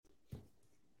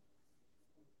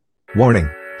Warning,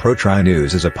 Pro Tri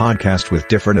News is a podcast with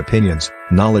different opinions,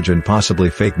 knowledge and possibly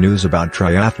fake news about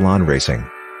triathlon racing.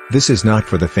 This is not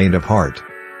for the faint of heart.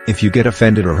 If you get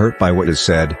offended or hurt by what is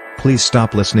said, please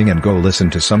stop listening and go listen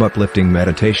to some uplifting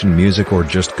meditation music or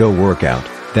just go work out,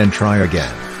 then try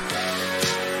again.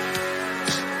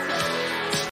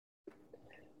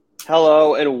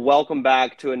 Hello and welcome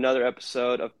back to another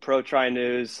episode of Pro Tri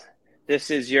News. This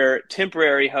is your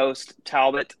temporary host,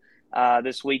 Talbot.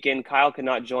 This weekend, Kyle could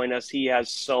not join us. He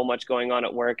has so much going on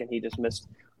at work, and he just missed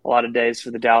a lot of days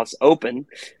for the Dallas Open.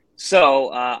 So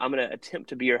I'm going to attempt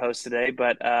to be your host today.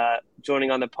 But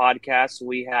joining on the podcast,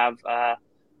 we have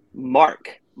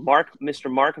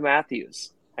Mr. Mark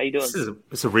Matthews. How you doing?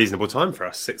 It's a reasonable time for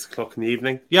us, 6 o'clock in the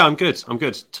evening. Yeah, I'm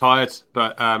good. Tired,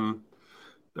 but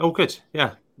all good.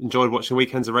 Yeah, enjoyed watching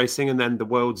weekends of racing, and then the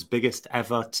world's biggest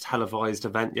ever televised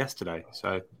event yesterday.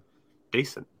 So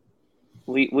decent.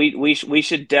 We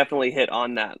should definitely hit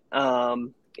on that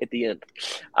at the end.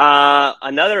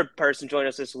 Another person joined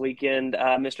us this weekend,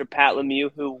 Mr. Pat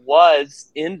Lemieux, who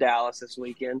was in Dallas this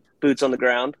weekend, boots on the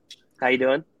ground. How you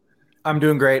doing? I'm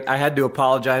doing great. I had to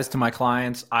apologize to my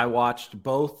clients. I watched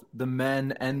both the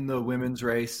men and the women's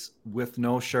race with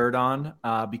no shirt on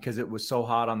because it was so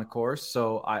hot on the course.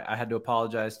 So I had to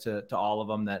apologize to all of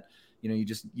them that,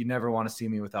 you never want to see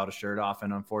me without a shirt off.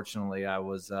 And unfortunately, I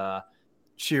was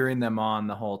cheering them on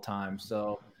the whole time.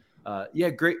 So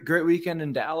great weekend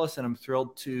in Dallas, and I'm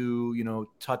thrilled to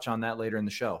touch on that later in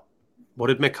the show. What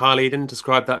did Mikhail Eden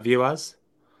describe that view as?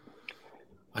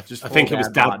 I think it was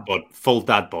dad bod, full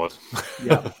dad bod.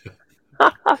 Yeah.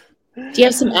 Do you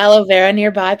have some aloe vera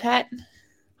nearby, Pat?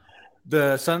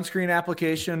 The sunscreen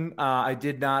application I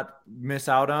did not miss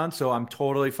out on, so I'm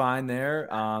totally fine there.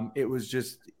 It was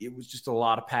just a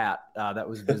lot of Pat that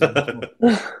was visible.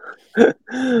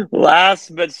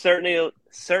 Last but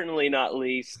certainly not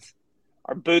least,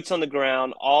 our boots on the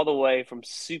ground all the way from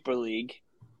Super League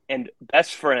and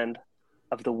best friend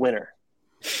of the winner,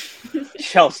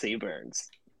 Chelsea Burns.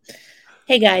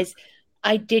 Hey guys,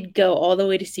 I did go all the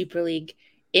way to Super League.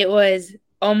 It was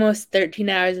almost 13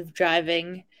 hours of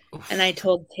driving, and I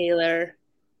told Taylor,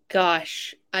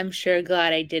 gosh, I'm sure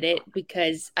glad I did it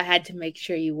because I had to make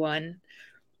sure you won.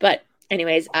 But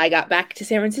anyways, I got back to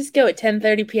San Francisco at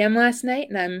 10:30 p.m. last night,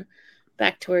 and I'm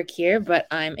back to work here, but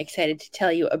I'm excited to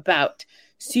tell you about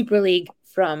Super League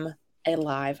from a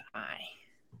live eye.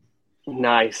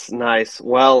 Nice.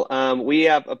 Well, we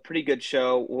have a pretty good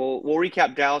show. We'll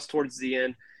recap Dallas towards the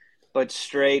end, but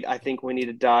I think we need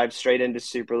to dive straight into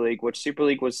Super League, which Super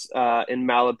League was in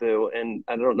Malibu, and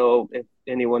I don't know if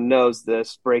anyone knows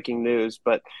this, breaking news,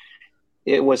 but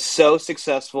it was so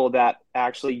successful that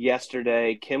actually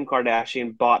yesterday Kim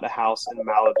Kardashian bought a house in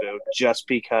Malibu just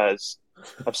because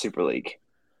of Super League.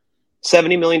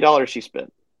 $70 million she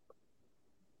spent.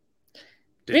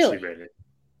 Really? Did she really?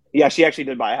 Yeah, she actually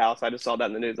did buy a house. I just saw that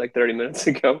in the news like 30 minutes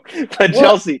ago. But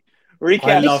Chelsea,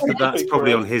 recap. That's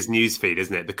probably on his news feed,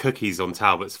 isn't it? The cookies on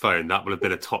Talbot's phone. That would have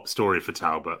been a top story for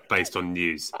Talbot based on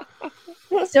news.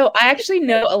 So I actually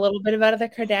know a little bit about the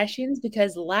Kardashians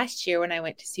because last year when I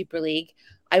went to Super League,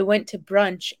 I went to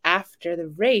brunch after the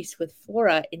race with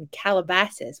Flora in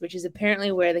Calabasas, which is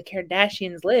apparently where the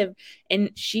Kardashians live,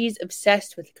 and she's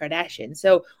obsessed with Kardashians.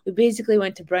 So we basically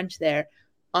went to brunch there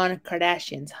on a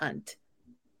Kardashians hunt.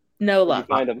 No luck.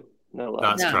 Find them. No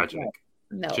luck. That's tragic.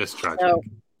 No. Just tragic. So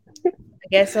I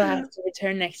guess I'll have to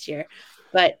return next year.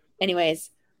 But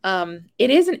anyways, it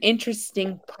is an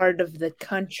interesting part of the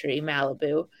country,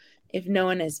 Malibu. If no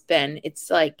one has been,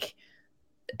 it's like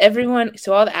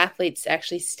all the athletes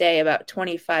actually stay about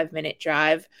 25-minute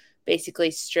drive,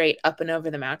 basically straight up and over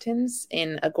the mountains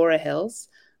in Agora Hills.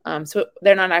 So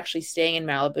they're not actually staying in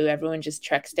Malibu. Everyone just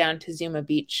treks down to Zuma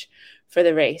Beach for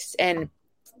the race. And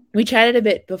we chatted a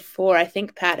bit before. I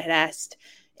think Pat had asked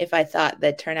if I thought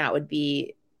the turnout would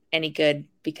be any good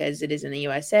because it is in the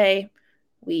USA.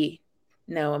 We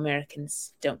know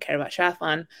Americans don't care about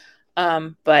triathlon,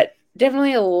 but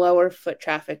definitely a lower foot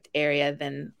trafficked area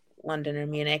than London or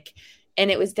Munich.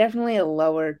 And it was definitely a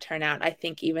lower turnout, I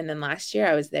think, even than last year.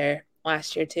 I was there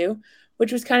last year too,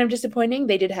 which was kind of disappointing.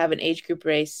 They did have an age group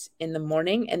race in the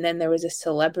morning, and then there was a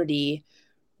celebrity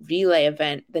relay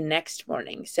event the next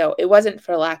morning. So it wasn't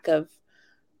for lack of,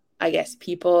 I guess,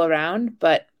 people around,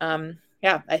 but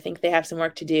I think they have some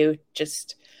work to do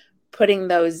just putting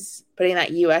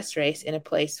that US race in a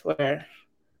place where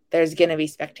there's going to be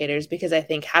spectators, because I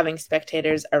think having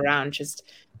spectators around just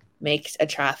makes a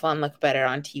triathlon look better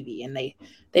on TV, and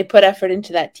they put effort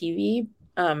into that TV.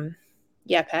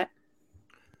 Pat.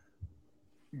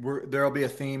 There'll be a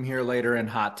theme here later in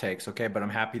hot takes, okay? But I'm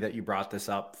happy that you brought this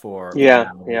up for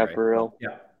for real.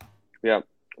 Yeah.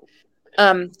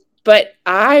 But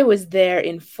I was there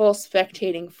in full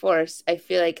spectating force. I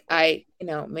feel like I,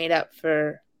 made up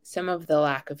for some of the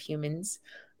lack of humans.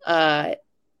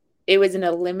 It was an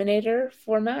eliminator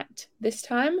format this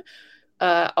time.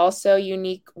 Also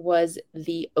unique was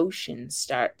the ocean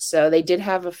start. So they did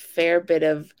have a fair bit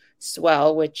of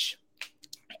swell, which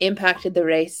impacted the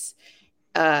race.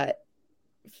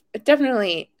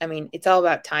 Definitely, I mean, it's all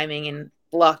about timing and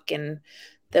luck, and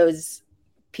those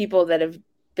people that have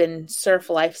been surf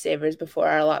lifesavers before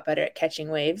are a lot better at catching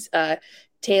waves.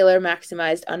 Taylor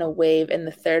maximized on a wave in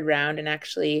the third round and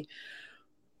actually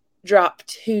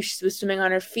dropped who she was swimming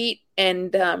on her feet,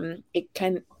 and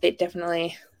it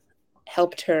definitely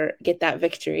helped her get that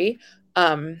victory.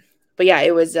 But yeah,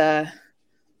 it was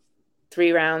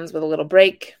 3 rounds with a little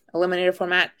break, eliminator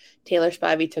format. Taylor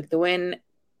Spivey took the win.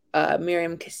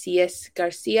 Miriam Casillas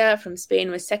Garcia from Spain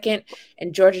was second,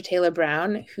 and Georgia Taylor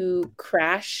Brown, who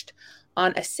crashed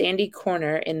on a sandy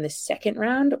corner in the second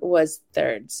round, was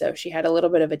third. So she had a little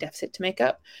bit of a deficit to make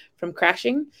up from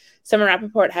crashing. Summer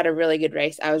Rappaport had a really good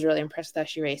race. I was really impressed with how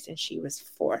she raced, and she was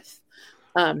fourth.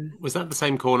 Was that the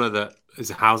same corner that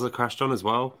Hauser crashed on as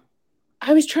well?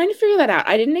 I was trying to figure that out.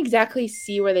 I didn't exactly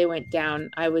see where they went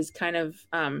down. I was kind of...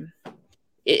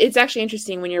 it's actually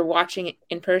interesting when you're watching it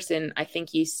in person. I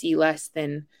think you see less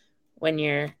than when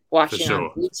you're watching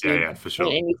on YouTube. Yeah, for sure.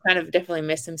 And you kind of definitely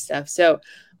miss some stuff. So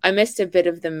I missed a bit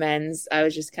of the men's. I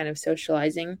was just kind of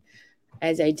socializing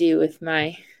as I do with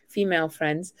my female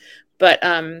friends. But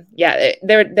yeah,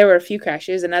 there were a few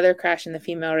crashes. Another crash in the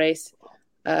female race.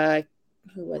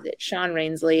 Who was it? Sean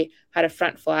Rainsley had a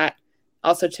front flat.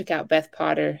 Also took out Beth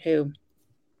Potter, who,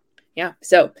 yeah.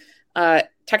 So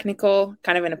technical,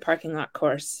 kind of in a parking lot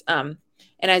course.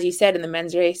 And as you said, in the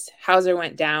men's race, Hauser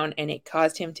went down and it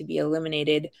caused him to be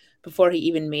eliminated before he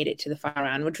even made it to the final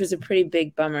round, which was a pretty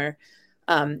big bummer.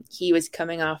 He was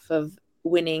coming off of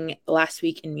winning last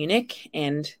week in Munich.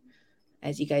 And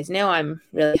as you guys know, I'm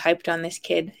really hyped on this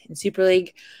kid in Super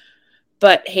League.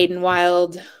 But Hayden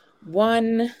Wild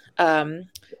won.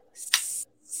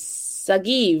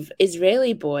 Sagiv,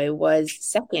 Israeli boy, was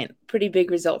second. Pretty big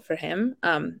result for him.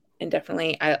 And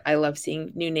definitely, I love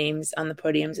seeing new names on the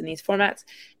podiums in these formats.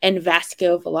 And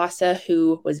Vasco Velasa,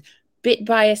 who was bit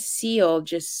by a seal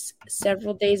just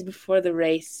several days before the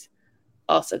race,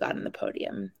 also got on the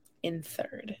podium in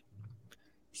third.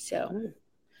 So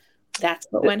that's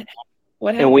what happened.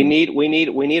 And we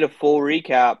need a full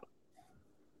recap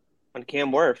on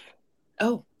Cam Wurf.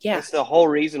 Oh yeah, that's the whole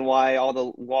reason why all the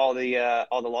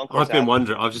long course. I've been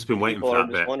wondering. I've just been waiting for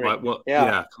that bit. What?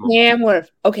 Yeah. Cam Wurf.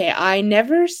 Okay, I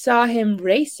never saw him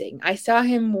racing. I saw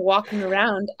him walking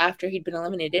around after he'd been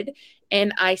eliminated,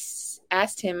 and I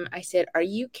asked him. I said, "Are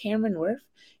you Cameron Wurf?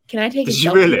 Can I take a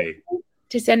selfie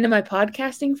to send to my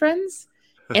podcasting friends?"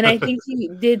 And I think he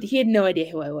did. He had no idea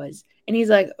who I was, and he's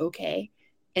like, "Okay."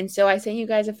 And so I sent you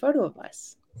guys a photo of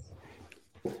us.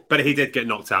 But he did get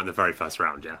knocked out in the very first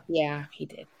round, yeah? Yeah, he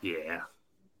did. Yeah.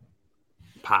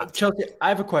 Chelsea, I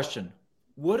have a question.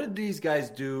 What did these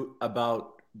guys do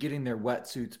about getting their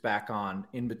wetsuits back on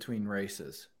in between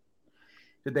races?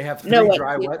 Did they have 3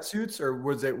 dry wetsuits, or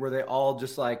were they all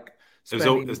just like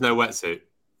There's no wetsuit.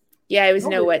 Yeah, it was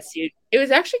no wetsuit. It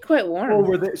was actually quite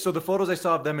warm. So the photos I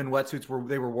saw of them in wetsuits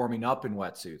they were warming up in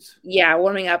wetsuits. Yeah,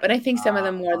 warming up. And I think some of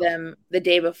them wore them the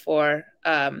day before.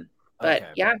 But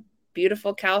yeah,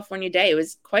 beautiful California day. It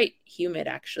was quite humid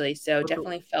actually, so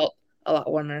definitely felt a lot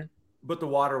warmer. But the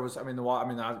water was,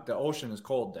 the ocean is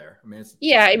cold there.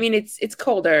 It's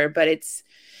colder, but it's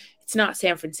not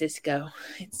San Francisco.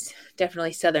 It's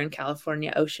definitely Southern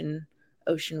California ocean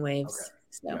waves. Okay.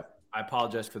 So yeah. I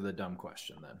apologize for the dumb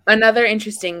question then. Another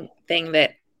interesting thing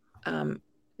that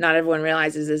not everyone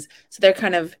realizes is, so they're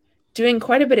kind of doing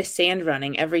quite a bit of sand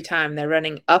running every time. They're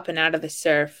running up and out of the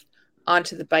surf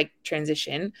onto the bike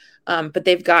transition. But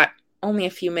they've got only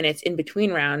a few minutes in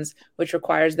between rounds, which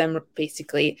requires them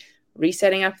basically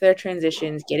resetting up their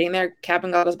transitions, getting their cap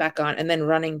and goggles back on, and then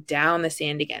running down the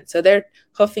sand again. So they're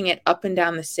hoofing it up and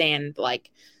down the sand like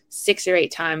 6 or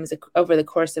 8 times over the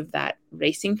course of that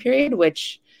racing period,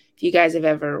 which if you guys have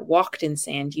ever walked in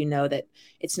sand, you know that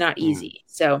it's not easy.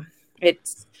 So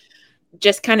it's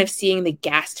just kind of seeing the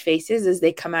gassed faces as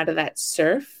they come out of that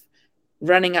surf,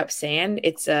 running up sand.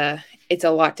 It's a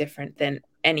lot different than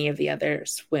any of the other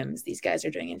swims these guys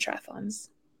are doing in triathlons.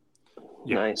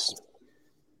 Yeah.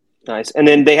 Nice. And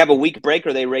then they have a week break,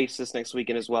 or they race this next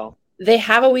weekend as well? They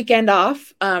have a weekend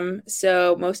off.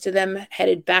 So most of them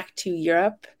headed back to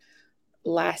Europe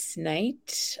last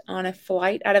night on a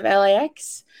flight out of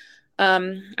LAX.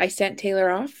 I sent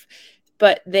Taylor off,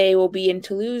 but they will be in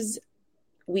Toulouse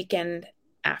weekend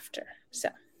after. So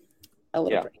a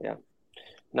little break. Yeah.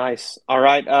 Nice. All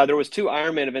right. There was 2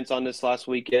 Ironman events on this last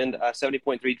weekend,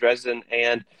 70.3 Dresden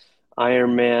and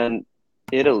Ironman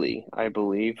Italy, I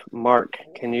believe. Mark,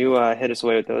 can you hit us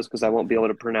away with those? Because I won't be able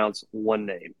to pronounce one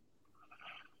name.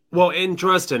 Well, in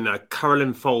Dresden,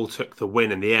 Caroline Foll took the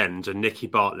win in the end and Nikki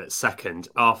Bartlett second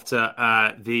after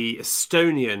the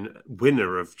Estonian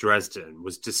winner of Dresden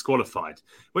was disqualified,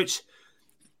 which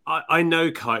I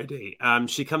know Kaidi.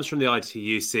 She comes from the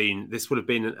ITU scene. This would have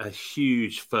been a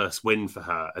huge first win for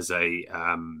her as a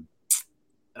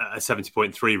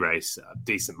 70.3 race,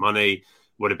 decent money.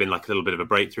 Would have been like a little bit of a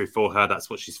breakthrough for her. That's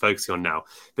what she's focusing on now.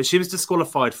 But she was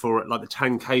disqualified for like the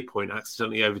 10K point,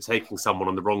 accidentally overtaking someone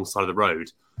on the wrong side of the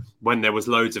road when there was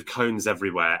loads of cones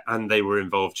everywhere and they were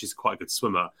involved. She's quite a good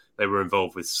swimmer. They were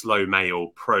involved with slow male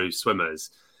pro swimmers.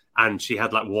 And she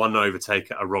had like one overtake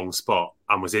at a wrong spot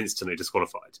and was instantly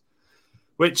disqualified,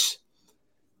 which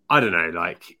I don't know.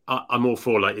 Like I'm all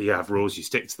for like you have rules, you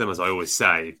stick to them, as I always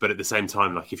say. But at the same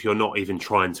time, like if you're not even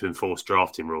trying to enforce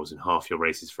drafting rules in half your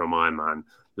races from Ironman,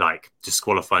 like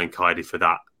disqualifying Kaidi for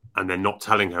that and then not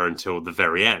telling her until the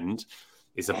very end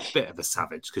is a bit of a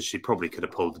savage because she probably could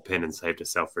have pulled the pin and saved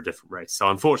herself for a different race. So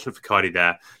unfortunate for Kaidi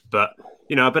there, but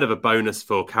you know, a bit of a bonus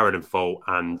for Caroline Foll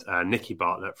and Nikki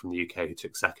Bartlett from the UK who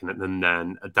took second, and then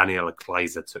Daniela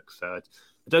Kleiser took third.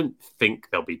 I don't think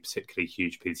there'll be particularly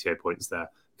huge PTO points there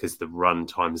because the run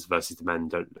times versus the men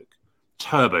don't look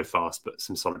turbo fast, but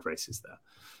some solid races there.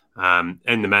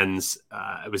 In the men's,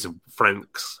 it was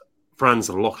Franz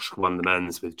Losch won the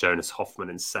men's with Jonas Hoffman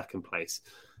in second place.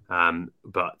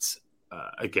 But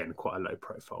again, quite a low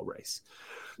profile race.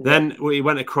 Yeah. Then we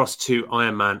went across to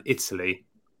Ironman Italy,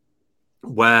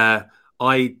 where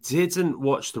I didn't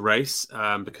watch the race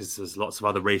because there's lots of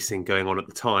other racing going on at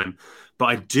the time. But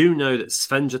I do know that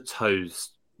Svenja Toes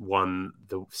won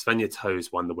the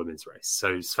women's race.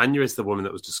 So Svenja is the woman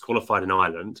that was disqualified in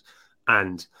Ireland.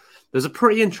 And there's a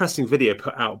pretty interesting video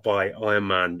put out by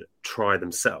Ironman Try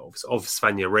themselves of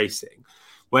Svenja racing,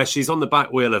 where she's on the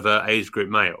back wheel of her age group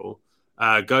male,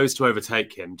 goes to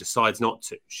overtake him, decides not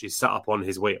to. She's sat up on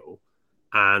his wheel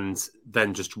and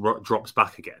then just drops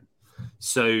back again.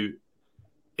 So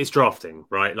it's drafting,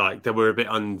 right? Like there were a bit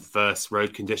adverse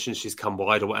road conditions. She's come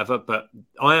wide or whatever. But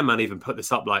Ironman even put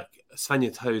this up like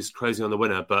Svenja Toes closing on the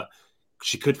winner, but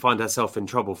she could find herself in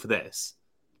trouble for this.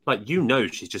 Like, you know,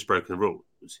 she's just broken the rules.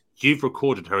 You've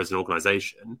recorded her as an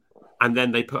organisation, and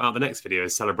then they put out the next video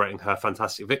celebrating her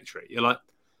fantastic victory. You're like,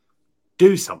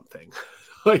 do something.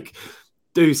 Like,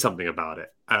 do something about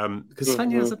it. Because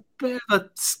Svenja has a bit of a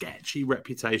sketchy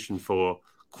reputation for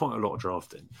quite a lot of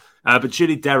drafting. But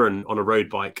Julie Derren on a road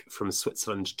bike from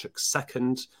Switzerland took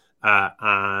second,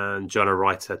 and Joanna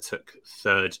Reiter took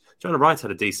third. Joanna Reiter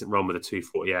had a decent run with a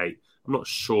 2:48. I'm not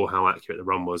sure how accurate the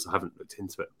run was. I haven't looked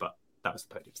into it, but that was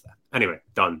the podiums there. Anyway,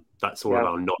 done. That's all of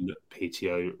our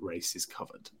non-PTO races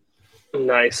covered.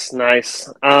 Nice.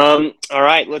 All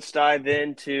right, let's dive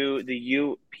into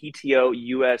the PTO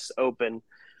US Open,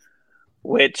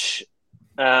 which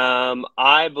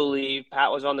I believe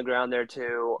Pat was on the ground there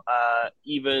too.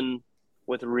 Even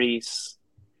with Reese,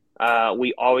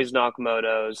 we always knock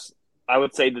motos. I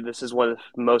would say that this is one of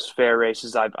the most fair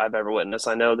races I've ever witnessed.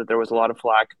 I know that there was a lot of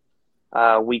flack.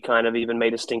 We kind of even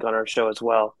made a stink on our show as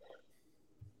well.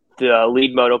 The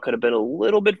lead moto could have been a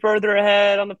little bit further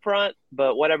ahead on the front,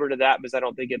 but whatever to that, because I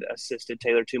don't think it assisted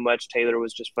Taylor too much. Taylor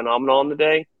was just phenomenal on the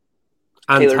day.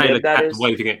 And Taylor kept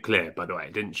waving it clear, by the way,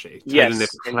 didn't she? Yes.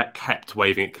 Taylor kept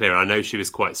waving it clear. I know she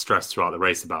was quite stressed throughout the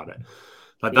race about it.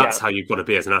 Like, that's how you've got to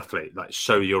be as an athlete. Like,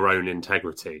 show your own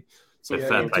integrity. So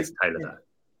fair play to Taylor there.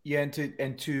 Yeah,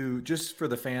 and to just for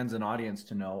the fans and audience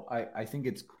to know, I think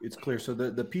it's clear. So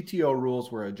the PTO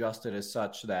rules were adjusted as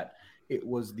such that it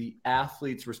was the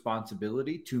athlete's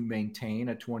responsibility to maintain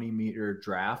a 20-meter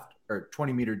draft or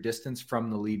 20-meter distance from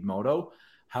the lead moto.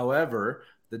 However,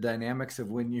 the dynamics of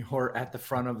when you're at the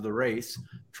front of the race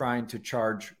trying to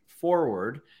charge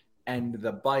forward and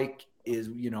the bike is,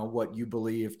 what you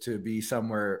believe to be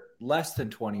somewhere less than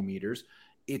 20 meters,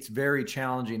 it's very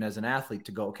challenging as an athlete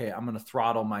to go, okay, I'm going to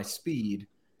throttle my speed.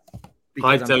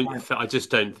 I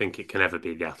just don't think it can ever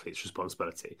be the athlete's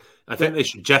responsibility. I think they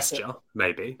should gesture,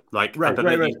 maybe. Like, right.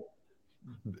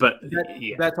 But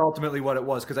that's ultimately what it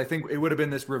was, because I think it would have been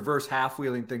this reverse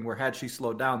half-wheeling thing where had she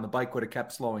slowed down, the bike would have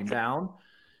kept slowing down.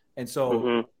 And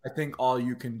so I think all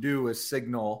you can do is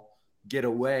signal, get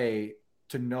away,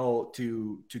 to know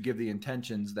to give the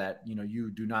intentions that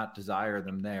you do not desire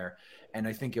them there. And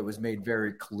I think it was made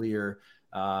very clear.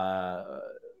 I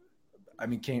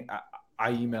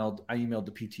emailed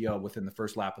the PTO within the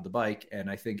first lap of the bike, and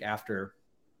I think after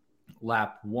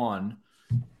lap 1,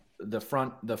 the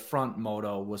front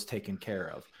moto was taken care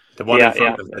of. The one in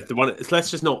front of the one.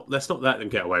 Let's not let them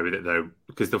get away with it though,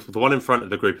 because the one in front of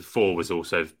the group of 4 was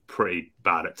also pretty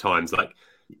bad at times. Like,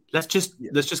 let's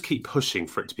just keep pushing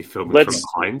for it to be filmed from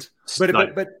behind.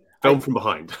 But film from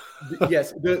behind.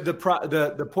 Yes,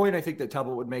 the point I think that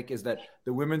Talbot would make is that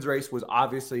the women's race was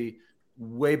obviously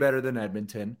way better than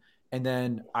Edmonton, and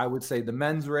then I would say the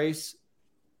men's race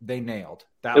they nailed.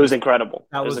 It was incredible.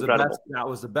 That was incredible. Best. That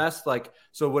was the best. Like,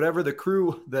 so whatever the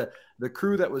crew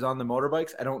that was on the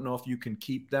motorbikes, I don't know if you can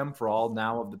keep them for all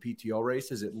now of the PTO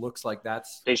races. It looks like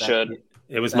they should.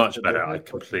 It was much better. I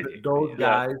completely.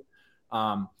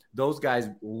 Those guys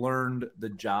learned the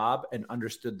job and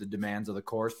understood the demands of the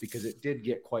course, because it did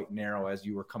get quite narrow as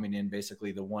you were coming in,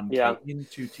 basically the 1K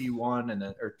into T1 and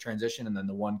then or transition, and then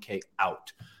the 1K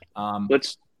out.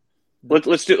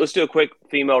 Let's do a quick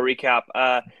female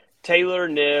recap. Taylor,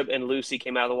 Nib, and Lucy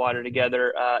came out of the water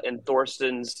together. In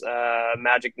Thorsten's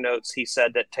magic notes, he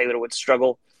said that Taylor would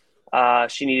struggle.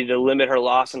 She needed to limit her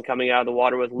loss in coming out of the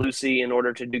water with Lucy in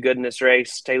order to do good in this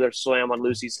race. Taylor swam on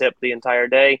Lucy's hip the entire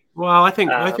day. Well, I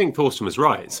think Thorsten was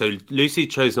right. So Lucy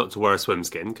chose not to wear a swim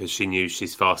skin because she knew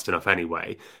she's fast enough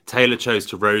anyway. Taylor chose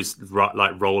to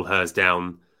roll hers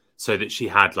down so that she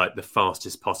had like the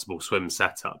fastest possible swim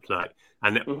setup.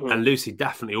 And Lucy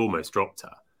definitely almost dropped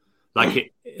her.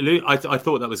 Like I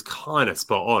thought that was kind of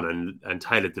spot on, and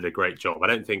Taylor did a great job. I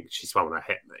don't think she swam on her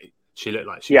hip, mate. She looked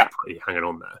like she was pretty hanging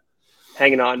on there.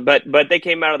 Hanging on, but they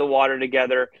came out of the water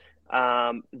together.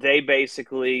 They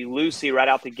basically, Lucy right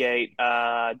out the gate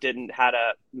had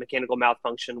a mechanical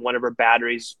malfunction. One of her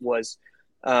batteries was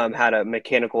had a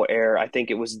mechanical error. I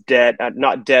think it was dead,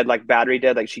 not dead like battery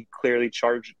dead. Like she clearly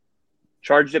charged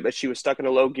it, but she was stuck in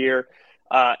a low gear.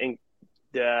 And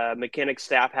the mechanic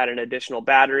staff had an additional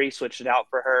battery, switched it out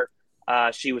for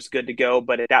her. She was good to go,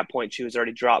 but at that point she was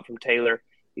already dropped from Taylor.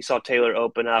 You saw Taylor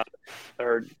open up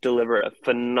or deliver a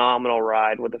phenomenal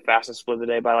ride with the fastest split of the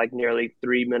day by like nearly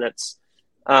 3 minutes.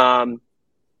 And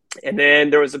then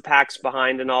there was a PAX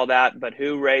behind and all that, but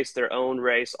who raced their own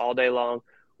race all day long,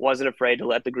 wasn't afraid to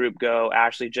let the group go.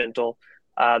 Ashley Gentle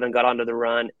then got onto the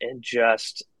run and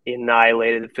just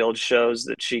annihilated the field. Shows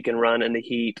that she can run in the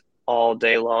heat all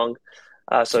day long.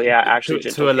 Ashley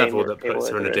Gentle to a level that puts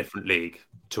her in a different league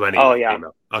to any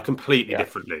female. A completely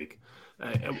different league.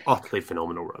 Utterly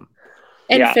phenomenal run.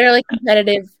 And fairly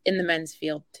competitive in the men's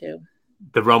field, too.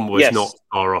 The run was not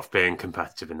far off being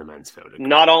competitive in the men's field.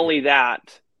 Not only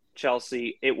that,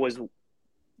 Chelsea, it was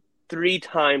 3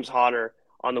 times hotter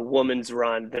on the women's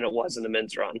run than it was in the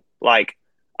men's run. Like,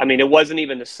 I mean, it wasn't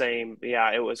even the same.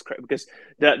 Yeah, it was because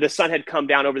the sun had come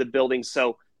down over the building,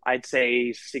 so I'd say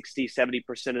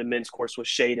 60-70% of the men's course was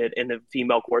shaded. In the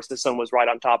female course, the sun was right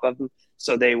on top of them,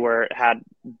 so they had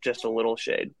just a little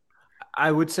shade. I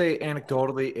would say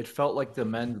anecdotally, it felt like the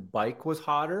men's bike was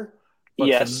hotter.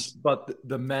 But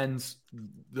the men's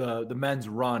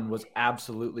run was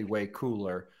absolutely way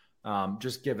cooler.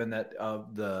 Just given that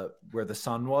where the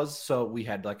sun was, so we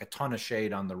had like a ton of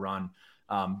shade on the run.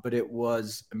 But it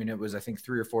was I think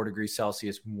 3 or 4 degrees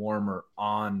Celsius warmer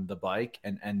on the bike,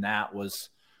 and that was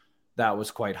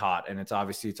quite hot. And it's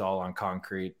all on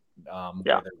concrete.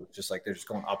 Just like they're just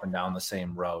going up and down the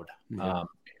same road.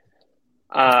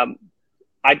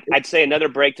 I'd say another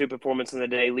breakthrough performance in the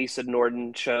day. Lisa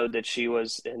Norden showed that she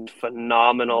was in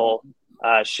phenomenal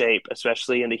shape,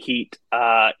 especially in the heat.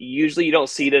 Usually you don't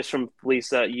see this from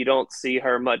Lisa. You don't see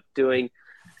her much doing.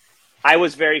 I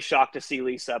was very shocked to see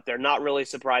Lisa up there. Not really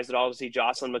surprised at all to see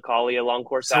Jocelyn McCauley, a long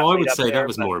course athlete. So I would say that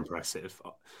was more impressive.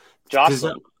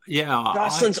 Jocelyn.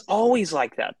 Jocelyn's always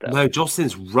like that, though. No,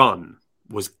 Jocelyn's run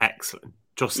was excellent.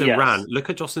 Jocelyn ran. Look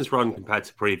at Jocelyn's run compared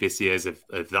to previous years of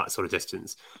that sort of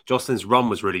distance. Jocelyn's run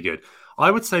was really good.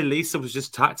 I would say Lisa was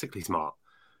just tactically smart.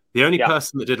 The only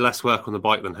person that did less work on the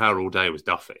bike than her all day was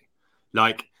Duffy.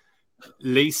 Like,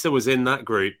 Lisa was in that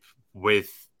group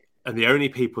and the only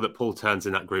people that pulled turns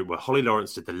in that group were Holly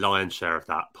Lawrence did the lion's share of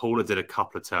that. Paula did a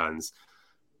couple of turns.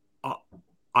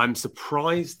 I'm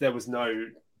surprised there was no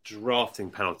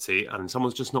drafting penalty, and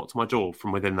someone's just knocked on my door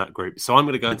from within that group. So I'm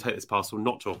going to go and take this parcel,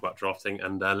 not talk about drafting,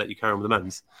 and let you carry on with the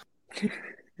men's.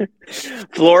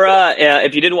 Flora,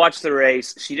 if you did watch the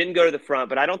race, she didn't go to the front,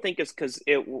 but I don't think it's because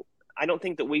I don't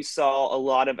think that we saw a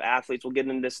lot of athletes. We'll get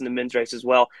into this in the men's race as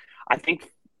well. I think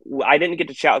I didn't get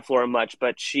to chat with Flora much,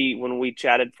 but when we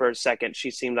chatted for a second, she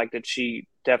seemed like that she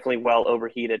definitely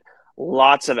overheated.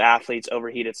 Lots of athletes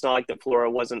overheated. It's not like that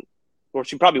Flora wasn't. Or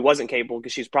she probably wasn't capable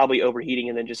because she's probably overheating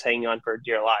and then just hanging on for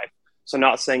dear life. So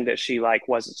not saying that she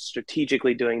wasn't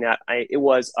strategically doing that. It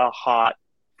was a hot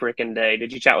freaking day.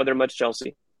 Did you chat with her much,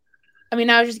 Chelsea? I mean,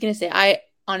 I was just going to say, I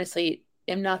honestly,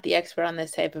 am not the expert on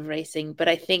this type of racing, but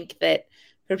I think that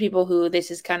for people who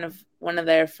this is kind of one of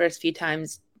their first few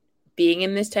times being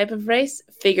in this type of race,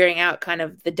 figuring out kind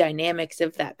of the dynamics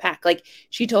of that pack. Like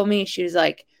she told me, she was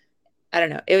like, I don't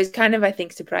know. It was kind of, I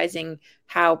think, surprising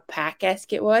how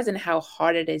pack-esque it was and how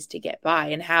hard it is to get by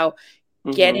and how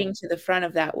getting to the front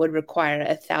of that would require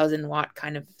 1,000-watt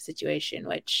kind of situation,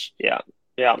 which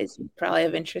is probably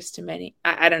of interest to many.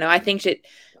 I don't know. I think that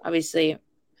obviously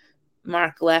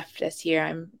Mark left us here.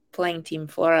 I'm playing Team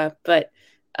Flora, but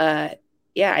I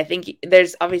think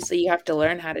there's obviously you have to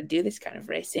learn how to do this kind of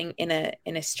racing in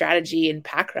a strategy and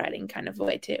pack riding kind of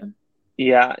way too.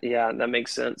 Yeah, that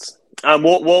makes sense.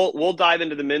 We'll dive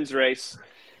into the men's race.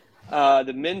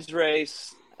 The men's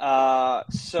race,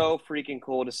 so freaking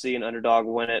cool to see an underdog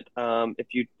win it.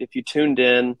 If you tuned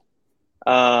in,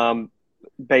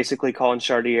 basically Colin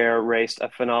Chartier raced a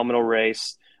phenomenal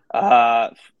race.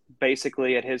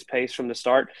 Basically at his pace from the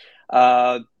start.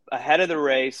 Ahead of the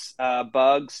race,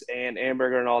 Bugs and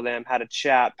Amberger and all them had a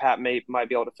chat. Pat might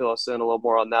be able to fill us in a little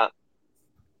more on that.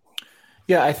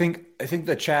 Yeah, I think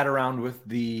the chat around with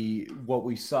what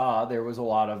we saw, there was a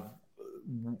lot of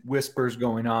whispers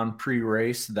going on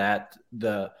pre-race that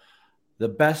the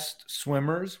best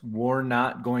swimmers were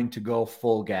not going to go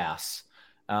full gas.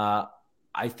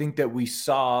 I think that we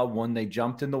saw when they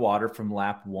jumped in the water from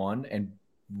lap 1 and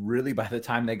really by the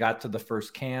time they got to the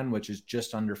first can, which is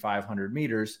just under 500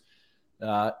 meters,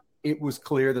 it was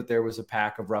clear that there was a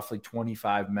pack of roughly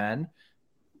 25 men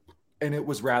and it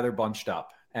was rather bunched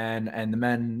up. And the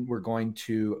men were going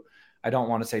to, I don't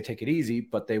want to say take it easy,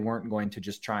 but they weren't going to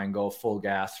just try and go full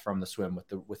gas from the swim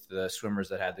with the swimmers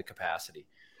that had the capacity.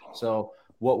 So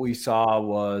what we saw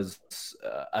was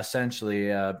essentially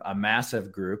a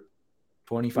massive group,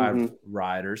 25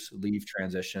 riders leave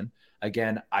transition.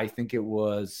 Again, I think it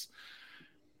was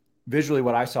visually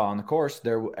what I saw on the course.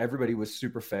 Everybody was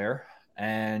super fair.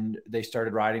 And they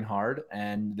started riding hard,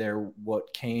 and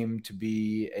what came to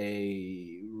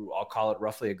be I'll call it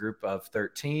roughly a group of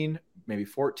 13, maybe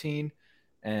 14,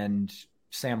 and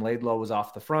Sam Laidlow was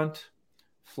off the front.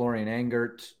 Florian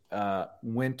Angert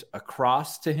went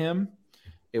across to him.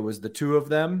 It was the two of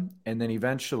them, and then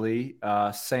eventually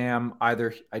Sam I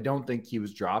don't think he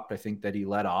was dropped. I think that he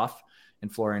let off,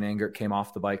 and Florian Angert came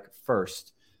off the bike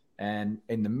first. And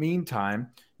in the meantime,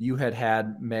 you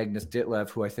had Magnus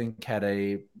Ditlev, who I think had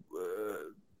a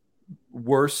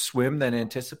worse swim than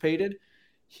anticipated.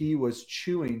 He was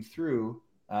chewing through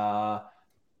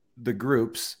the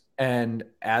groups. And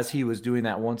as he was doing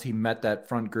that, once he met that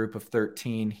front group of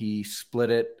 13, he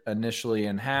split it initially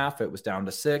in half. It was down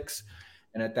to 6.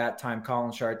 And at that time,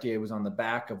 Colin Chartier was on the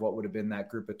back of what would have been that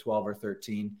group of 12 or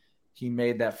 13. He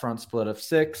made that front split of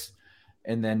 6.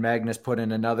 And then Magnus put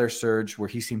in another surge where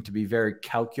he seemed to be very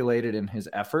calculated in his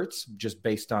efforts just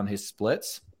based on his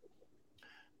splits.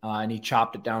 And he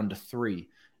chopped it down to 3.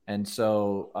 And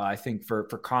so I think for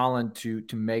Colin to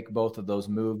make both of those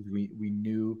moves, we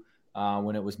knew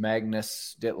when it was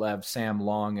Magnus Ditlev, Sam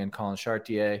Long, and Colin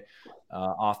Chartier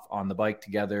off on the bike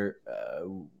together,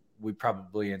 we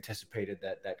probably anticipated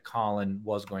that Colin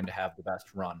was going to have the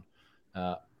best run.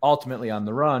 Ultimately on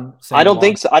the run. I don't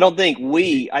think so. I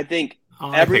think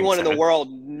everyone in the world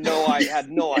had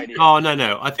no idea. Oh,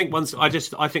 no. I think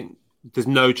there's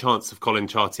no chance of Colin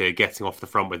Chartier getting off the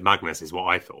front with Magnus is what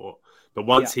I thought. But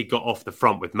once he got off the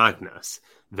front with Magnus,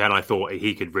 then I thought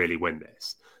he could really win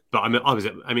this. But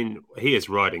he is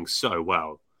riding so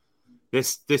well.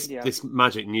 This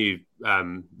magic new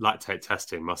lactate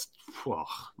testing must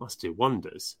do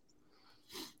wonders.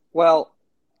 Well,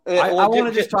 I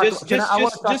want to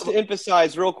to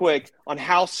emphasize real quick on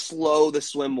how slow the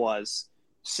swim was.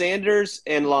 Sanders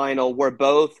and Lionel were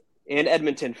both in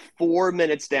Edmonton 4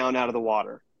 minutes down out of the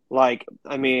water.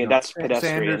 That's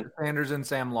pedestrian.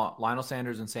 Lionel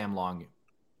Sanders and Sam Long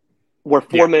were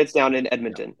 4 minutes down in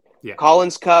Edmonton. Yeah.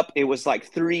 Collins Cup, it was like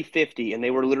 350, and they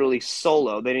were literally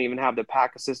solo. They didn't even have the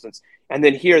pack assistance. And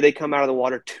then here they come out of the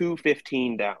water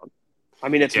 215 down.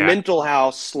 It's mental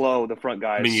how slow the front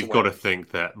guys. You've got to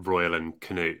think that Royal and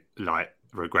Canute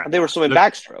regret. They were swimming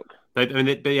backstroke. But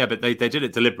they did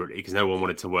it deliberately because no one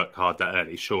wanted to work hard that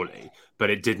early, surely.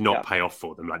 But it did not pay off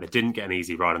for them. They didn't get an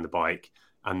easy ride on the bike,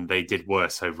 and they did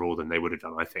worse overall than they would have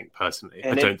done. I think personally,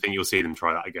 I don't think you'll see them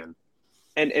try that again.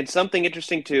 And something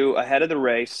interesting too, ahead of the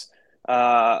race,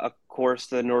 of course,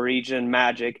 the Norwegian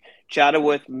Magic chatted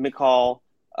with Mikal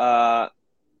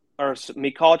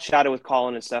chatted with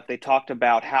Colin and stuff. They talked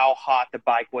about how hot the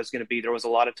bike was going to be. There was a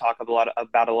lot of talk about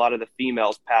a lot of the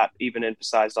females. Pat even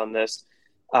emphasized on this,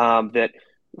 that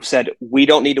said, we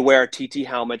don't need to wear TT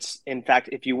helmets. In fact,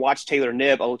 if you watch Taylor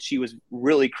Knibb, she was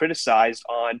really criticized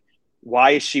on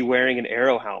why is she wearing an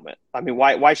aero helmet? I mean,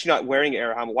 why is she not wearing an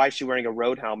aero helmet? Why is she wearing a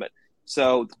road helmet?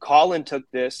 So Colin took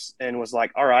this and was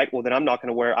like, all right, well, then I'm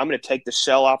going to take the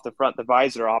shell off the front, the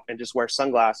visor off, and just wear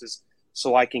sunglasses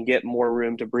so I can get more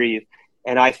room to breathe.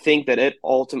 And I think that it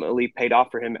ultimately paid off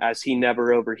for him, as he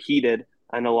never overheated.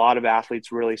 And a lot of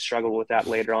athletes really struggled with that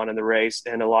later on in the race.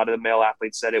 And a lot of the male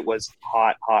athletes said it was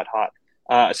hot.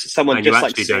 Someone and just you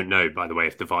actually don't know, by the way,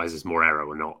 if the visor's more aero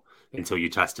or not until you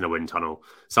test in a wind tunnel.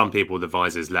 Some people, the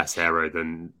visor's less aero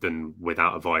than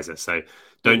without a visor. So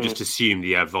don't just assume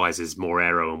the visor's more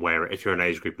aero and wear it. If you're an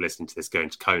age group listening to this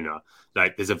going to Kona,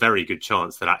 like there's a very good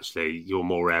chance that actually you're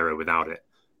more aero without it.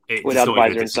 Without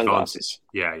visor and sunglasses.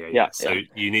 Yeah. So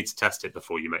you need to test it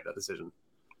before you make that decision.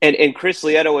 And Chris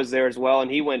Lieto was there as well, and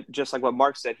he went, just like what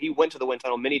Mark said, he went to the wind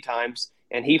tunnel many times,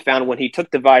 and he found when he took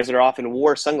the visor off and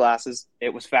wore sunglasses, it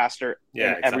was faster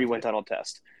in every wind tunnel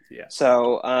test. Yeah.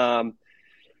 So,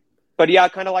 but yeah,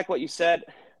 kind of like what you said,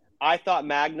 I thought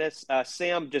Magnus,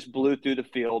 Sam just blew through the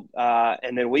field,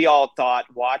 and then we all thought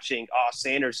watching,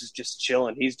 Sanders is just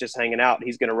chilling. He's just hanging out.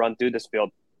 He's going to run through this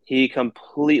field. He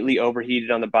completely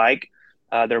overheated on the bike.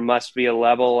 There must be a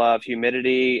level of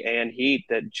humidity and heat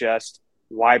that just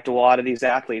wiped a lot of these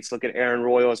athletes. Look at Aaron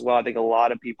Royal as well. I think a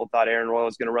lot of people thought Aaron Royal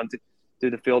was going to run through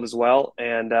the field as well.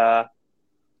 And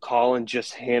Colin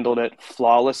just handled it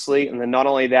flawlessly. And then not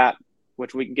only that,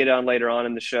 which we can get on later on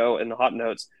in the show in the hot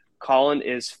notes, Colin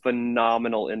is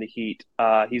phenomenal in the heat.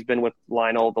 He's been with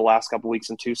Lionel the last couple of weeks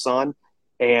in Tucson,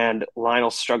 and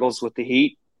Lionel struggles with the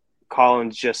heat.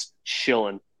 Colin's just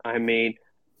chilling. I mean,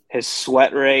 his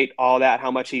sweat rate, all that,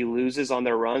 how much he loses on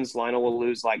their runs. Lionel will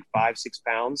lose like 5-6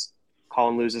 pounds.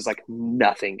 Colin loses like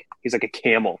nothing. He's like a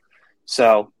camel.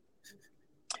 So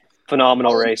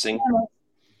phenomenal racing.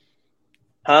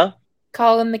 Huh?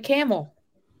 Colin the camel.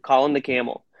 Colin the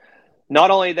camel. Not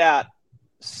only that,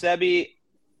 Sebi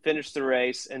finished the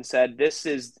race and said this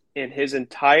is, in his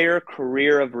entire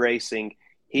career of racing,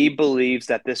 he believes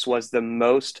that this was the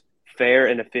most fair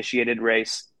and officiated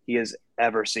race he has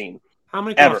ever seen. How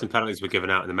many drafting penalties were given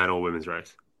out in the men or women's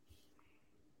race?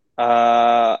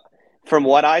 From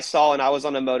what I saw, and I was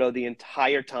on a moto the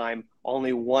entire time,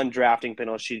 only one drafting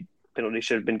penalty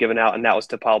should have been given out, and that was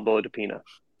to Pablo Dupina.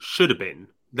 Should have been.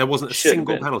 There wasn't a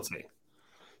single penalty.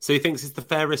 So he thinks it's the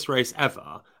fairest race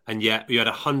ever, and yet you had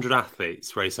 100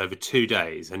 athletes race over 2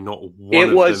 days, and not one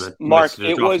of them. Mark,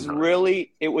 it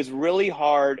was really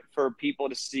hard for people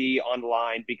to see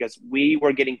online because we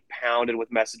were getting pounded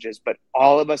with messages. But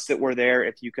all of us that were there,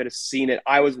 if you could have seen it,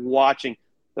 I was watching.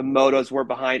 The motos were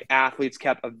behind. Athletes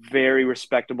kept a very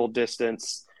respectable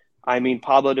distance. I mean,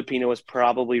 Pablo Dupina was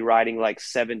probably riding like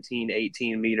 17,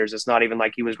 18 meters. It's not even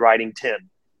like he was riding 10.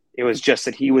 It was just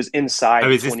that he was inside.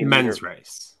 Oh, is this the men's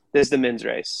race? This is the men's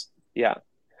race. Yeah.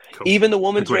 Cool. Even the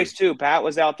women's race too. Pat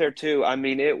was out there too. I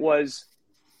mean, it was,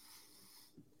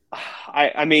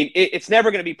 it's never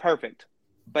going to be perfect,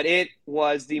 but it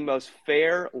was the most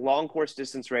fair long course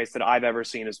distance race that I've ever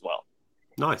seen as well.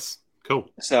 Nice. Cool.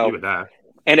 So you were there.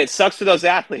 And it sucks for those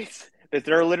athletes that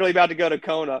they're literally about to go to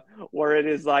Kona where it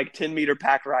is like 10-meter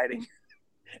pack riding.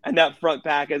 And that front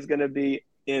pack is going to be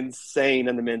insane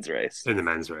in the men's race. In the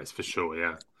men's race, for sure,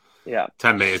 yeah. Yeah.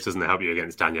 10 meters doesn't help you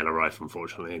against Daniela Rife,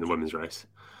 unfortunately, in the women's race.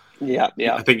 Yeah.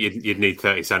 I think you'd need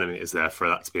 30 centimeters there for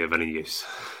that to be of any use.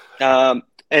 And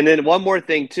then one more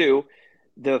thing, too.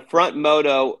 The front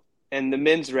moto and the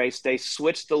men's race, they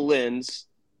switched the lens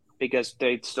because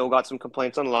they still got some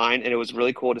complaints online, and it was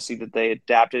really cool to see that they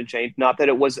adapted and changed. Not that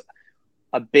it was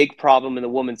a big problem in the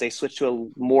women's. They switched to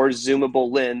a more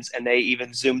zoomable lens, and they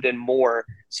even zoomed in more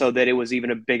so that it was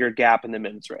even a bigger gap in the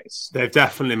men's race. They've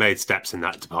definitely made steps in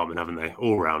that department, haven't they?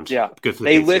 All round. Yeah. Good for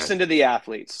they listen to the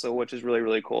athletes, so which is really,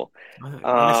 really cool. Listen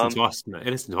to us,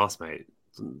 mate.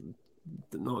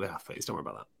 Not the athletes. Don't worry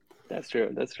about that. That's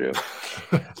true.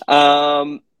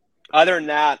 Other than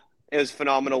that, it was a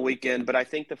phenomenal weekend, but I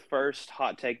think the first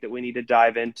hot take that we need to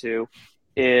dive into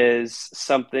is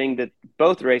something that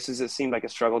both races it seemed like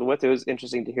it struggled with. It was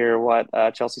interesting to hear what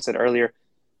Chelsea said earlier.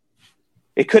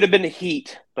 It could have been the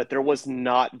heat, but there was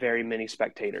not very many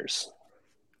spectators.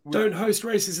 Don't host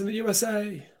races in the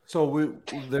USA. So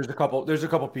there's a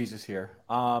couple pieces here,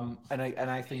 and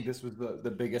I think this was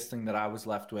the biggest thing that I was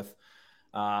left with.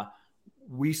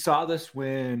 We saw this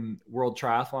when World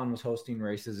Triathlon was hosting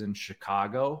races in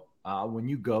Chicago. When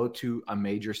you go to a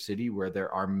major city where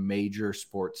there are major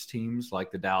sports teams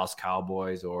like the Dallas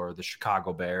Cowboys or the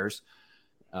Chicago Bears,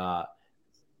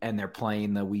 and they're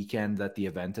playing the weekend that the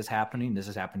event is happening, this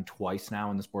has happened twice now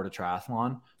in the sport of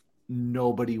triathlon,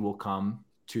 nobody will come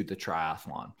to the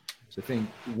triathlon. So I think,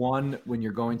 one, when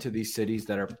you're going to these cities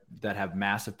that have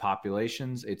massive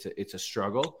populations, it's a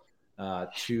struggle.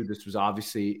 Two, this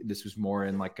was more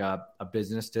in like a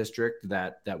business district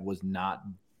that was not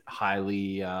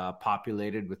highly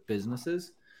populated with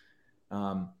businesses.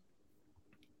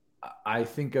 I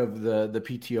think of the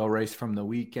PTO race from the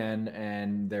weekend,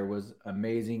 and there was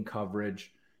amazing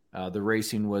coverage. The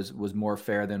racing was more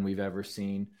fair than we've ever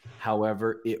seen.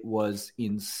 However, it was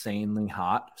insanely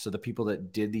hot. So the people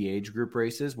that did the age group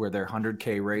races, where their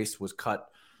 100K race was cut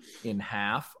in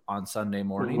half on Sunday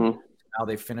morning, now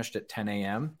they finished at 10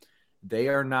 a.m. They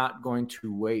are not going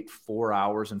to wait 4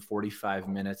 hours and 45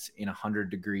 minutes in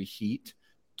 100-degree heat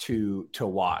to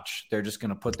watch. They're just going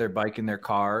to put their bike in their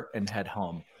car and head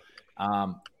home.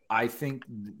 I think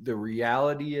the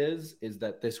reality is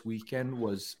that this weekend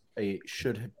was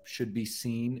should be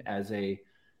seen as a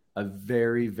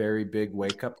very, very big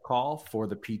wake-up call for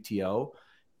the PTO.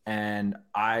 And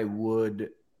I would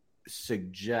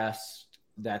suggest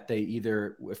that they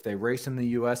either, if they race in the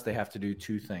US, they have to do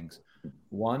two things.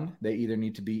 One, they either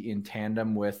need to be in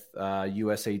tandem with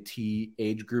USAT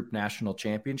age group national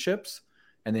championships,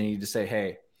 and they need to say,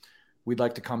 hey, we'd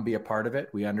like to come be a part of it.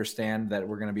 We understand that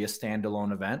we're going to be a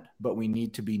standalone event, but we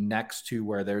need to be next to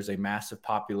where there's a massive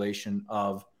population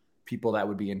of people that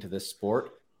would be into this sport.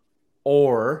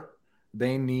 Or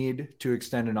they need to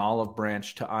extend an olive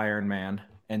branch to Ironman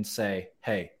and say,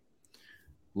 hey,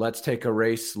 let's take a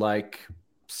race like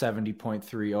 70.3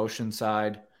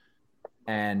 Oceanside,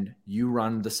 and you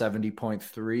run the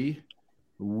 70.3.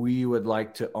 We would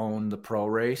like to own the pro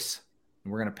race.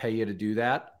 We're going to pay you to do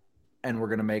that, and we're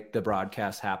going to make the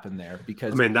broadcast happen there.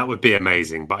 Because that would be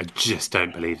amazing, but I just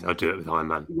don't believe they'll do it with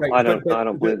Ironman. Right, I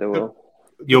don't believe they will.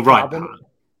 You're right, Pat.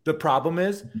 The problem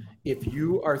is, if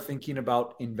you are thinking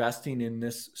about investing in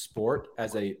this sport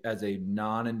as a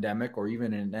non-endemic or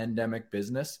even an endemic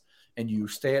business, and you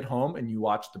stay at home and you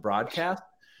watch the broadcast,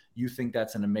 you think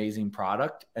that's an amazing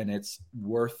product and it's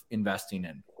worth investing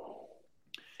in.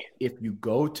 If you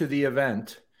go to the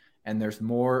event and there's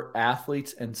more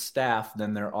athletes and staff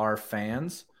than there are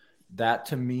fans, that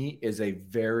to me is a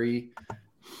very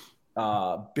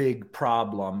big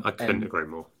problem. I couldn't agree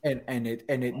more. And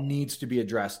it needs to be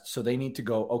addressed. So they need to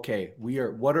go, okay,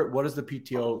 what is the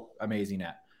PTO amazing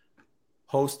at?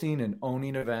 Hosting and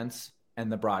owning events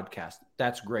and the broadcast.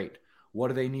 That's great. What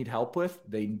do they need help with?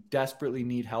 They desperately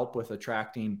need help with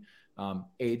attracting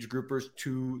age groupers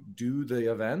to do the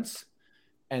events.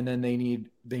 And then they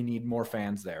need more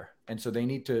fans there. And so they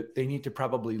need to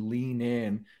probably lean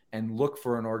in and look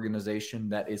for an organization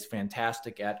that is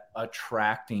fantastic at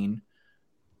attracting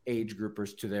age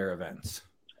groupers to their events.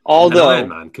 Although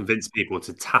Ironman convinced people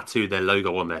to tattoo their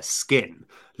logo on their skin,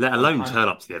 let alone turn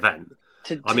up to the event.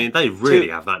 They really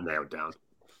have that nailed down.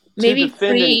 Maybe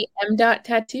free M.Dot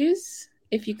tattoos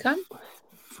if you come.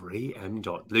 Free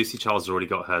M.Dot. Lucy Charles has already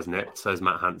got hers nicked. So has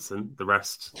Matt Hansen. The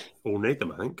rest all need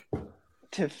them, I think.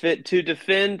 To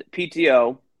defend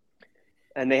PTO,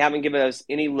 and they haven't given us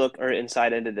any look or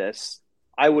insight into this,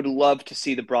 I would love to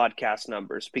see the broadcast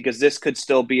numbers, because this could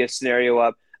still be a scenario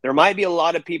of there might be a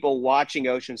lot of people watching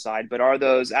Oceanside, but are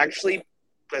those actually,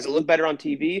 does it look better on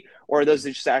TV, or are those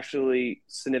just actually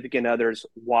significant others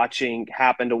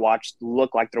happen to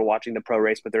look like they're watching the pro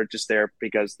race, but they're just there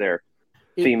because they're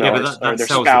female or their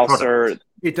spouse or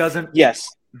it doesn't.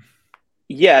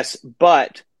 Yes,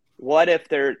 but what if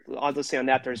let's say on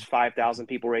that there's 5,000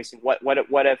 people racing? What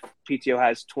if PTO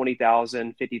has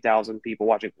 20,000, 50,000 people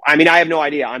watching? I mean, I have no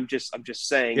idea. I'm just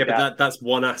saying. Yeah, but that's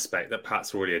one aspect that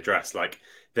Pat's already addressed. Like,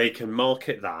 they can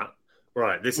market that.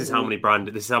 Right, this is how many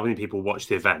people watch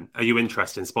the event. Are you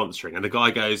interested in sponsoring? And the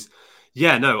guy goes,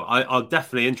 yeah, no, I'm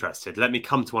definitely interested. Let me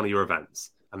come to one of your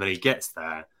events. And then he gets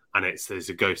there and there's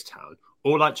a ghost town.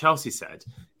 Or like Chelsea said,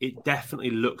 it definitely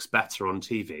looks better on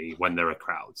TV when there are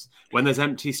crowds. When there's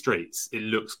empty streets, it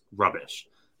looks rubbish.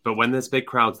 But when there's big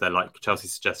crowds there, like Chelsea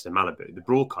suggested in Malibu, the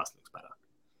broadcast looks better.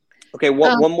 Okay,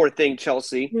 one more thing,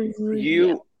 Chelsea.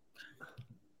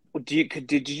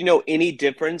 Did you know any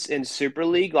difference in Super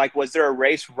League? Like, was there a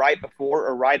race right before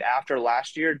or right after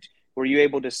last year? Were you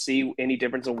able to see any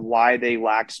difference in why they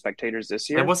lacked spectators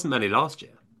this year? There wasn't many last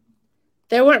year.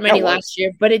 There weren't many last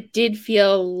year, but it did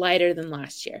feel lighter than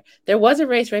last year. There was a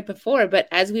race right before, but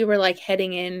as we were like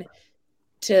heading in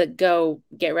to go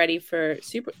get ready for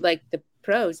the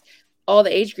pros, all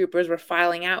the age groupers were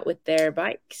filing out with their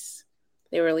bikes.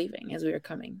 They were leaving as we were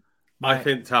coming. I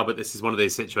think, Talbot, this is one of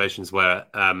these situations where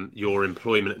your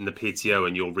employment in the PTO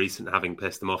and your recent having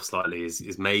pissed them off slightly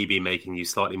is maybe making you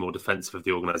slightly more defensive of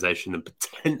the organisation than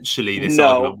potentially this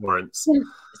argument warrants.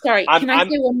 Sorry, can I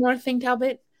say one more thing,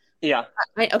 Talbot? Yeah.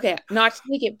 Okay, not to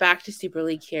take it back to Super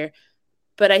League here,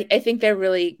 but I think they're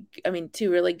really,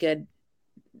 two really good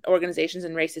organizations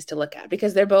and races to look at,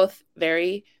 because they're both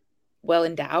very well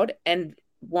endowed and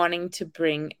wanting to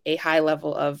bring a high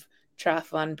level of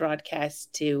triathlon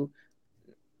broadcast to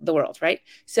the world, right?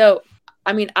 So,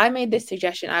 I mean, I made this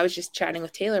suggestion. I was just chatting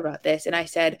with Taylor about this, and I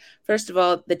said, first of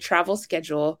all, the travel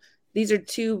schedule, these are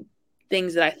two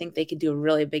things that I think they could do a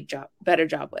really better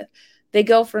job with. They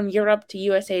go from Europe to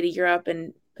USA to Europe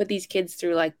and put these kids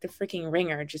through like the freaking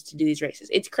ringer just to do these races.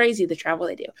 It's crazy the travel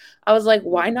they do. I was like,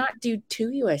 why not do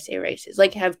 2 USA races?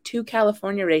 Like have 2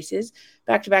 California races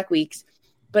back-to-back weeks,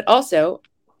 but also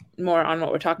more on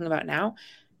what we're talking about now.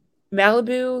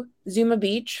 Malibu, Zuma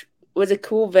Beach was a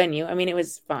cool venue. I mean, it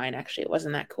was fine, actually. It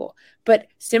wasn't that cool. But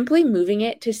simply moving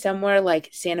it to somewhere like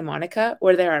Santa Monica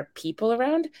where there are people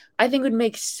around, I think would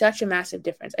make such a massive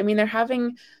difference. I mean, they're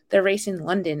having their race in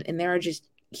London, and there are just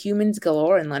humans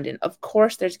galore in London. Of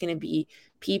course, there's going to be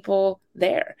people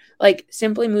there. Like,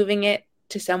 simply moving it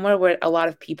to somewhere where a lot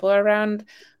of people are around.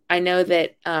 I know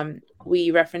that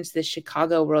we referenced the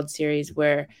Chicago World Series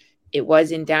where it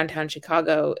was in downtown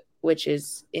Chicago, which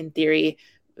is, in theory,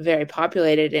 very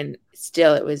populated, and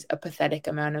still it was a pathetic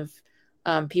amount of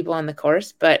people on the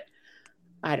course. But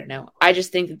I don't know. I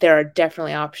just think that there are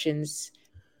definitely options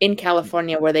in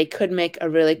California where they could make a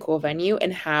really cool venue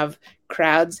and have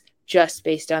crowds just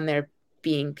based on there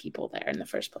being people there in the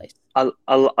first place. A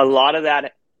lot of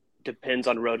that depends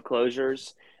on road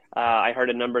closures. I heard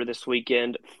a number this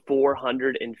weekend,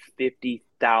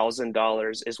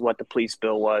 $450,000 is what the police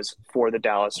bill was for the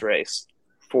Dallas race.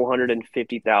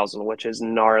 450,000, which is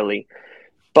gnarly.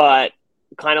 But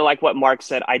kind of like what Mark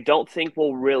said, I don't think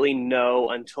we'll really know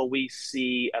until we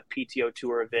see a PTO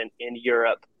Tour event in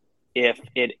Europe if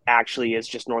it actually is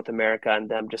just North America and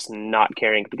them just not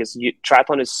caring, because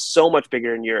triathlon is so much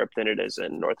bigger in Europe than it is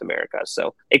in North America.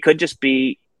 So it could just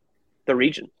be the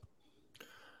region.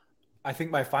 I think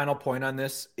my final point on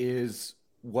this is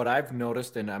what I've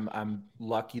noticed, and I'm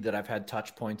lucky that I've had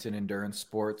touch points in endurance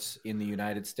sports in the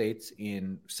United States,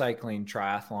 in cycling,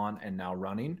 triathlon, and now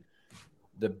running.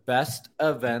 The best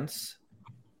events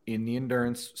in the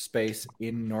endurance space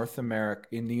in North America,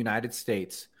 in the United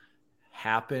States,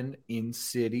 happen in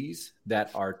cities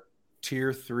that are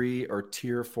tier 3 or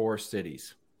tier 4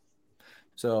 cities.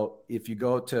 So if you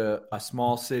go to a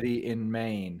small city in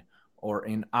Maine or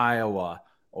in Iowa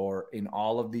or in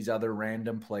all of these other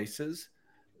random places,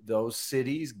 those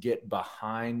cities get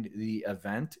behind the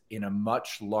event in a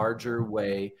much larger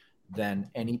way than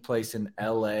any place in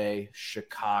LA,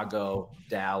 Chicago,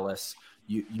 Dallas.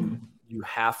 You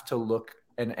have to look,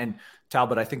 and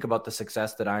Talbot, I think about the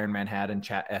success that Ironman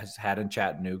has had in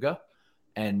Chattanooga,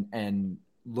 and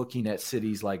looking at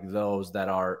cities like those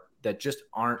that just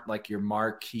aren't like your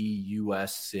marquee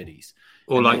US cities.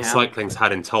 Or and like cycling's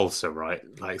had in Tulsa, right?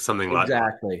 Like something like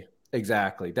that.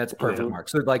 Exactly. That's perfect, Mark.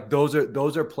 So like those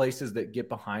are places that get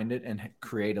behind it and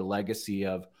create a legacy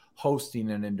of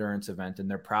hosting an endurance event, and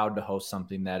they're proud to host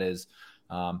something that is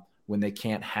when they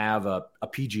can't have a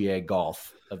PGA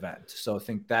golf event. So I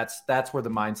think that's where the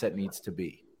mindset needs to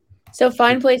be. So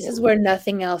find places where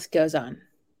nothing else goes on.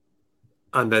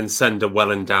 And then send a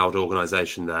well-endowed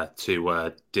organisation there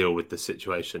to deal with the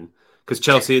situation. Because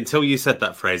Chelsea, until you said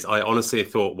that phrase, I honestly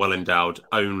thought well-endowed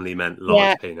only meant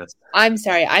large penis. I'm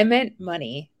sorry. I meant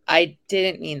money. I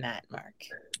didn't mean that, Mark.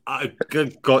 I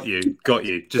got you.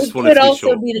 Just it wanted to be sure. It could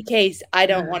also be the case. I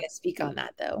don't want to speak on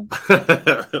that, though.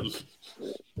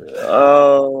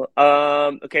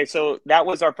 Okay. So that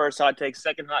was our first hot take.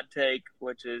 Second hot take,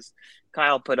 which is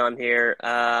Kyle put on here.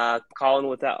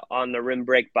 Colin on the rim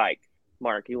brake bike.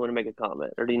 Mark, you want to make a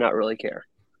comment, or do you not really care?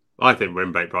 I think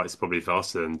rim brake bikes are probably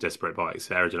faster than disc brake bikes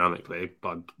aerodynamically,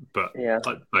 but yeah.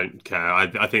 I don't care.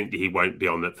 I think he won't be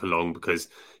on it for long because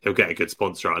he'll get a good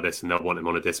sponsor out of this and they'll want him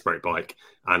on a disc brake bike.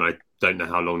 And I don't know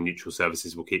how long Neutral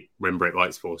Services will keep rim brake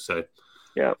bikes for. So,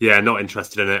 yeah, not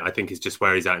interested in it. I think it's just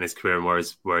where he's at in his career and where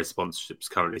his sponsorship's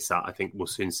currently sat. I think we'll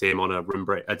soon see him on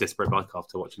a disc brake bike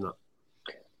after watching that.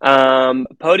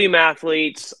 Podium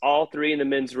athletes, all 3 in the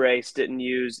men's race, didn't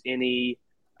use any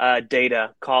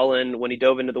data. Colin, when he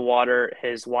dove into the water,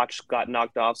 his watch got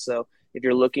knocked off. So if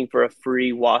you're looking for a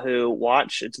free Wahoo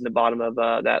watch, it's in the bottom of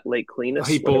that Lake Cleanus.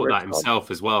 He bought that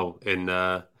himself as well in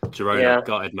Girona. Yeah.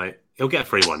 Gutted, mate. He'll get a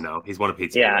free one now. He's won a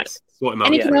PTA race.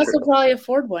 And he can also probably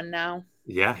afford one now.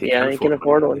 Yeah, he can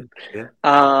afford one. Yeah.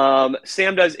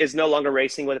 Sam is no longer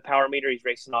racing with a power meter. He's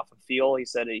racing off of fuel. He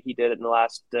said he did it in the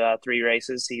last 3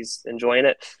 races. He's enjoying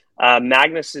it.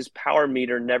 Magnus's power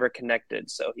meter never connected,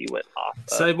 so he went off.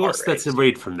 So what's there to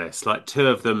read from this? Like 2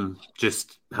 of them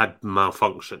just had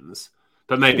malfunctions,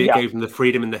 but maybe it gave them the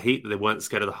freedom in the heat that they weren't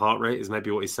scared of the heart rate, is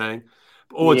maybe what he's saying.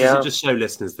 Or does it just show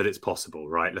listeners that it's possible,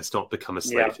 right? Let's not become a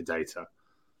slave to data.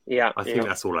 Yeah, I think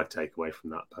that's all I'd take away from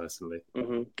that personally.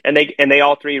 Mm-hmm. And they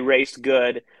all three raced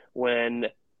good when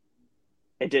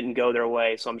it didn't go their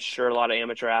way. So I'm sure a lot of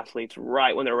amateur athletes,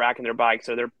 right when they're racking their bikes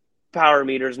or their power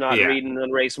meters not reading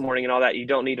on race morning and all that, you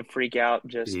don't need to freak out.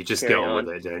 You just get on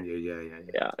with it, don't you?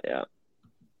 Yeah.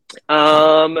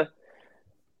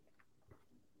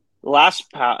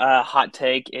 Last hot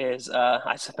take is I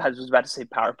was about to say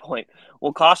PowerPoint.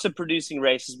 Will cost of producing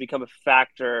races become a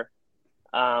factor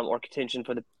or contention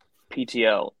for the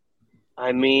PTO?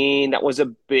 I mean, that was a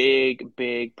big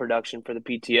production for the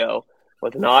PTO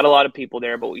with not a lot of people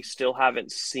there, but we still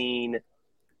haven't seen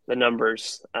the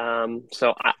numbers.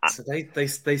 So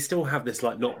they still have this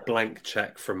like not blank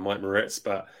check from Mike Moritz,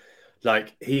 but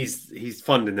like he's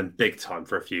funding them big time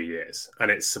for a few years,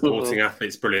 and it's supporting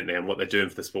athletes brilliantly, and what they're doing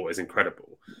for the sport is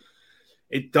incredible.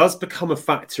 It does become a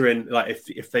factor in like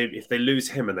if they lose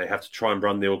him and they have to try and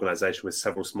run the organization with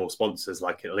several small sponsors,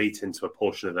 like it'll eat into a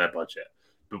portion of their budget.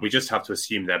 But we just have to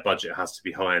assume their budget has to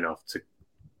be high enough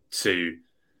to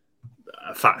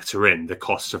factor in the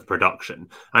cost of production.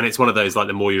 And it's one of those like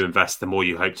the more you invest, the more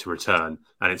you hope to return,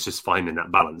 and it's just finding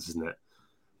that balance, isn't it?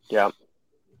 Yeah.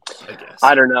 I guess.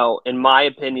 I don't know. In my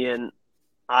opinion,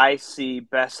 I see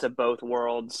best of both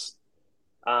worlds.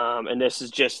 And this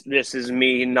is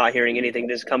me not hearing anything,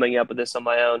 just coming up with this on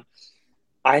my own.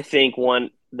 I think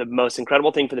the most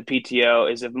incredible thing for the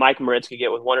PTO is if Mike Moritz could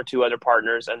get with one or two other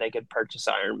partners and they could purchase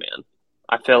Ironman.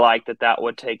 I feel like that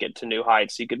would take it to new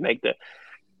heights. You could make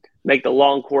the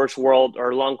long course world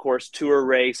or long course tour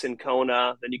race in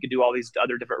Kona. Then you could do all these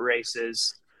other different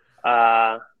races.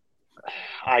 Them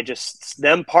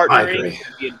partnering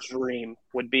would be a dream.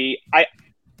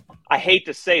 I hate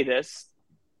to say this.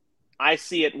 I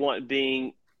see it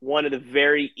being one of the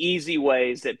very easy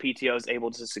ways that PTO is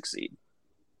able to succeed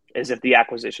is if the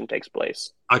acquisition takes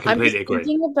place. I completely agree.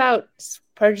 Thinking about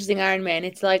purchasing Ironman,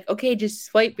 it's like, okay, just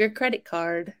swipe your credit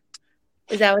card.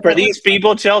 Is that what for these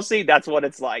people, Chelsea? That's what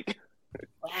it's like.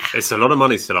 It's a lot of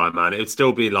money still, Ironman. It would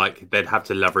still be like they'd have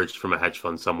to leverage from a hedge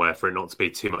fund somewhere for it not to be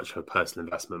too much of a personal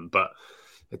investment, but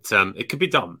it could be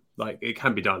done. Like it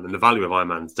can be done, and the value of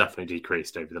Ironman has definitely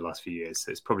decreased over the last few years.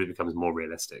 So it's probably becomes more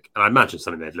realistic, and I imagine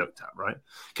something they've looked at. Right?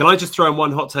 Can I just throw in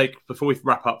one hot take before we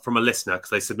wrap up from a listener because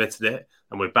they submitted it,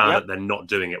 and we're bad at them not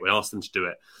doing it. We asked them to do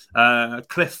it.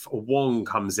 Cliff Wong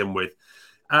comes in with.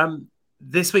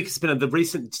 This week has been the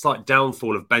recent slight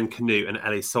downfall of Ben Canute and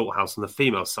Ellie Salthouse on the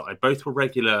female side. Both were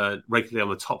regularly on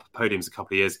the top podiums a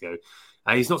couple of years ago.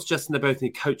 He's not suggesting they both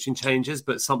need coaching changes,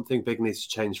 but something big needs to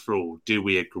change for all. Do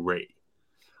we agree?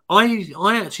 I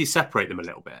actually separate them a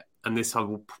little bit, and this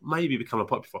will maybe become a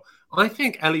popular. I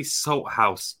think Ellie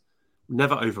Salthouse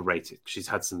never overrated. She's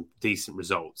had some decent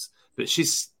results, but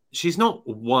she's not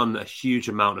won a huge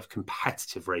amount of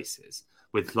competitive races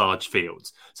with large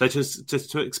fields. So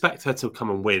just to expect her to come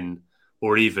and win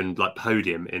or even like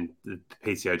podium in the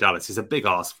PTO Dallas is a big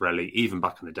ask for Ellie, even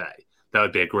back in the day. That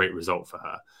would be a great result for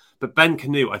her. But Ben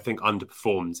Canute, I think,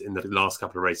 underperformed in the last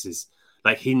couple of races.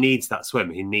 Like he needs that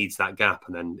swim, he needs that gap,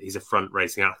 and then he's a front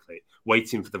racing athlete.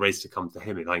 Waiting for the race to come to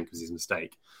him, I think, was his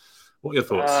mistake. What are your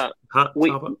thoughts?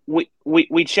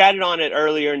 We chatted on it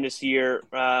earlier in this year.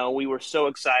 We were so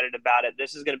excited about it.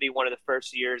 This is going to be one of the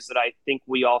first years that I think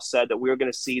we all said that we were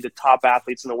going to see the top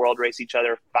athletes in the world race each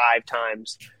other 5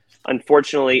 times.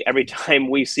 Unfortunately, every time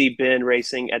we see Ben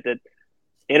racing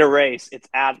in a race,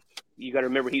 you got to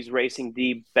remember he's racing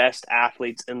the best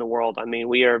athletes in the world. I mean,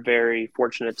 we are very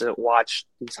fortunate to watch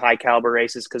these high caliber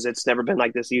races because it's never been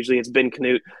like this. Usually it's Ben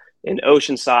Canute in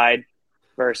Oceanside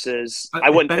versus I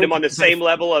wouldn't put him on the same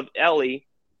level of Ellie,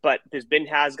 but Ben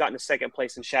has gotten a second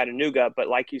place in Chattanooga. But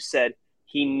like you said,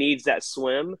 he needs that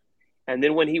swim. And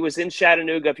then when he was in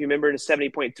Chattanooga, if you remember in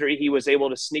 70.3, he was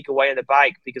able to sneak away on the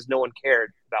bike because no one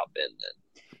cared about Ben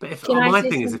then. But my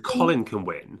thing is, if Colin can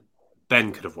win,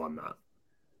 Ben could have won that.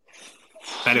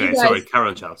 Anyway, sorry, carry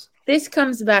on, Charles. This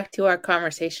comes back to our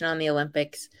conversation on the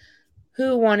Olympics.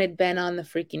 Who wanted Ben on the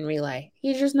freaking relay?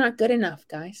 He's just not good enough,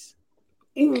 guys.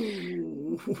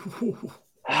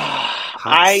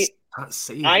 I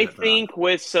think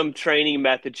with some training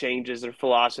method changes or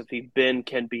philosophy, Ben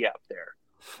can be up there.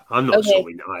 I'm not sure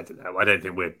we know. I don't know. I don't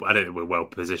think we're well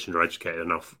positioned or educated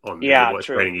enough on what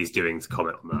training he's doing to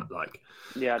comment on that. Like,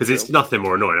 because it's nothing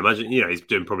more annoying. Imagine, he's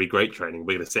doing probably great training.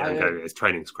 We're going to sit and go, his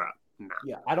training's crap. Nah.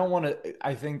 Yeah, I don't want to.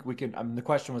 I think we can. The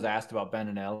question was asked about Ben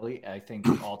and Ellie. I think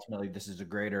ultimately this is a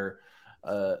greater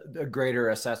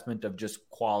assessment of just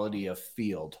quality of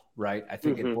field, right? I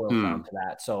think it boils down to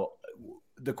that. So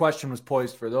the question was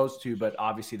poised for those two, but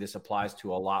obviously this applies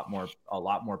to a lot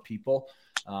more people.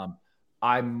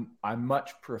 I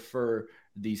much prefer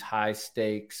these high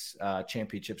stakes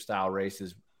championship style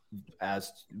races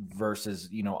as versus,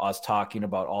 us talking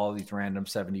about all these random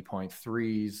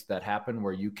 70.3s that happen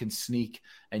where you can sneak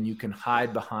and you can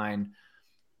hide behind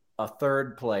a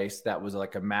third place that was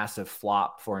like a massive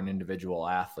flop for an individual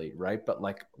athlete, right? But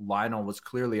like Lionel was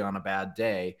clearly on a bad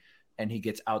day and he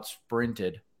gets out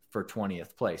sprinted for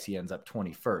 20th place. He ends up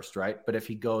 21st, right? But if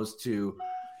he goes to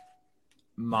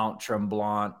Mount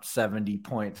Tremblant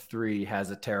 70.3, has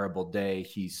a terrible day,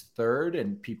 he's third,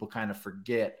 and people kind of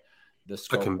forget the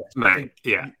scope.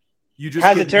 You just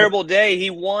has a terrible day.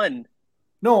 He won.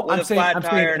 No, I'm saying a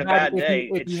bad day.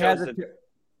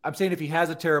 I'm saying if he has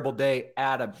a terrible day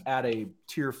at a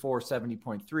tier 4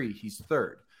 70.3, he's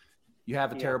third. You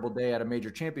have a terrible day at a major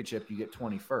championship, you get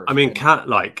 21st. I mean, Kat,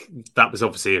 that was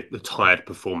obviously a tired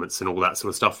performance and all that sort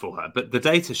of stuff for her. But the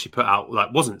data she put out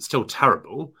wasn't still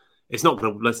terrible. It's not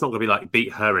gonna be like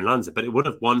beat her in London, but it would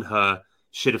have won her.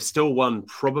 Should have still won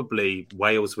probably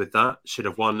Wales with that. Should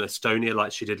have won Estonia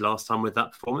like she did last time with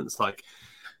that performance.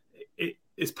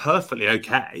 It's perfectly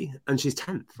okay, and she's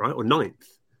 10th, right, or 9th.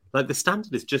 Like the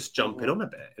standard is just jumping on a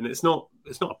bit, and it's not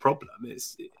a problem.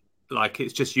 It's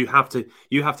just you have to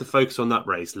focus on that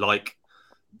race like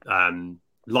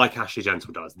Ashley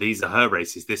Gentle does. These are her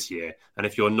races this year, and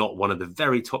if you're not one of the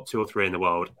very top 2 or 3 in the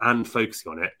world and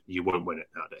focusing on it, you won't win it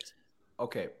nowadays.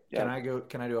 Okay, can I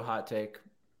do a hot take?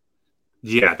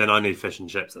 Yeah, then I need fish and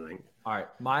chips, I think. All right,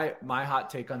 my hot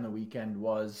take on the weekend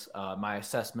was my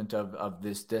assessment of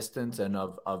this distance and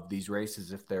of these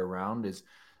races if they're around is.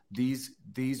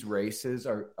 These races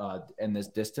are and this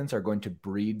distance are going to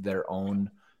breed their own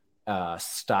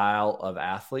style of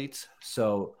athletes.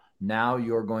 So now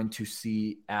you're going to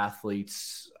see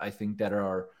athletes, I think, that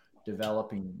are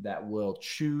developing that will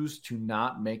choose to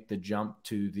not make the jump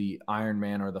to the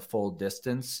Ironman or the full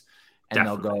distance, and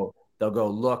Definitely. they'll go,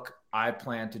 look, I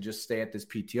plan to just stay at this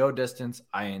PTO distance.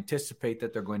 I anticipate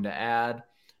that they're going to add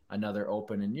another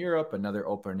open in Europe, another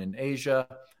open in Asia.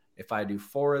 If I do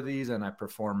 4 of these and I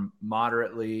perform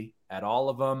moderately at all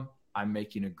of them, I'm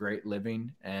making a great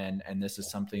living, and this is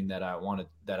something that I want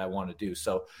to do.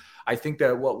 So I think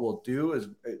that what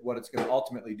it's going to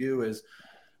ultimately do is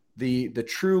the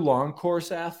true long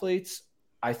course athletes,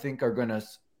 I think, are going to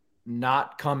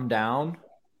not come down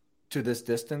to this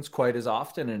distance quite as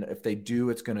often, and if they do,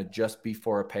 it's going to just be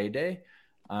for a payday.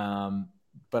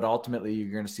 But ultimately,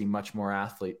 you're going to see much more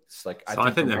athletes.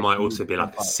 I think there might also be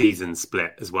a season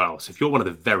split as well. So if you're one of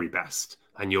the very best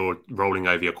and you're rolling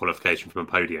over your qualification from a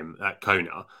podium at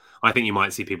Kona, I think you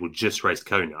might see people just race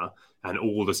Kona and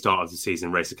all the start of the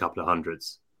season race a couple of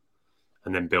hundreds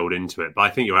and then build into it. But I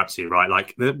think you're absolutely right.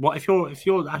 What if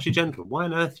you're Ashley Gentle? Why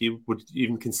on earth would you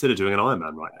even consider doing an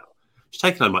Ironman right now? She's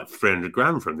taken home 300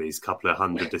 grand from these couple of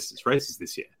 100 distance races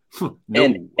this year.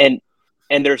 No.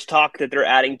 And there's talk that they're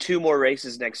adding 2 more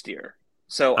races next year.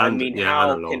 So, how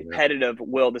competitive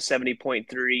will the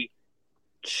 70.3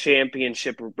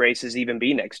 championship races even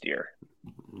be next year?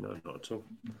 No, not at all.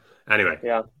 Anyway,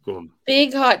 go on.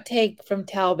 Big hot take from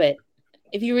Talbot.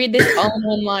 If you read this all in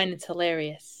one line, it's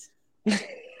hilarious.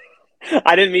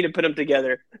 I didn't mean to put them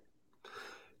together.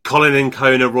 Colin and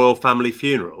Kona Royal Family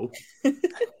Funeral.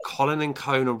 Colin and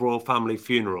Kona Royal Family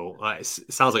Funeral. It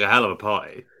sounds like a hell of a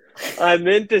party. I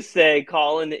meant to say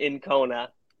Colin in Kona.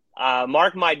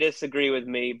 Mark might disagree with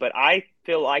me, but I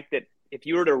feel like that if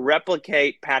you were to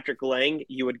replicate Patrick Lang,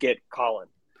 you would get Colin.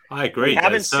 I agree. We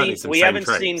haven't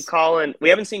seen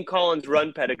Colin's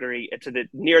run pedigree to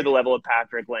near the level of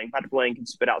Patrick Lang. Patrick Lang can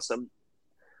spit out some,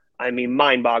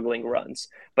 mind-boggling runs.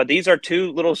 But these are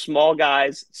 2 little small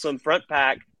guys, some front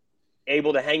pack,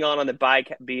 able to hang on the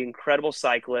bike, be incredible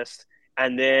cyclists,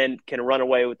 and then can run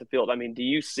away with the field. Do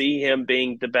you see him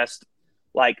being the best,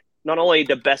 not only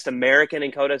the best American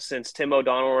in Kona since Tim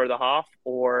O'Donnell or the Hoff,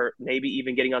 or maybe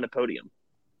even getting on the podium?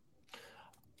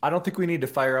 I don't think we need to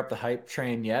fire up the hype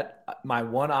train yet. My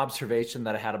one observation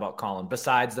that I had about Colin,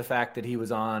 besides the fact that he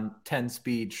was on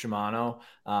 10-speed Shimano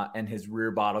and his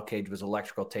rear bottle cage was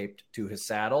electrical taped to his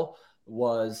saddle,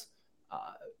 was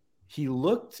he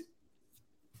looked,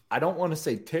 I don't want to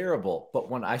say terrible,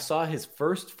 but when I saw his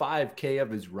first 5K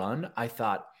of his run, I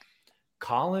thought,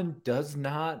 Colin does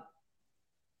not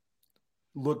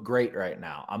look great right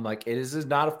now. I'm like, it is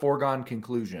not a foregone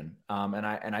conclusion. And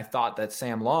I thought that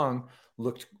Sam Long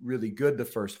looked really good the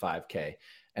first 5K.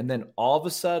 And then all of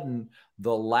a sudden,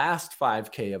 the last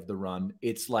 5K of the run,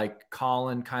 it's like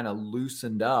Colin kind of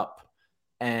loosened up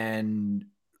and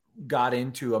got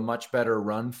into a much better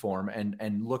run form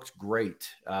and looked great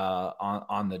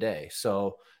on the day.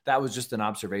 So that was just an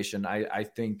observation. I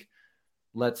think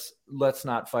let's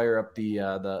not fire up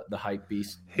the hype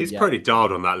beast. He's pretty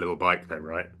dialed on that little bike then,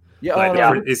 right? Yeah,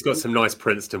 Like, he's got some nice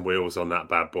Princeton wheels on that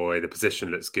bad boy. The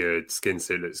position looks good. Skin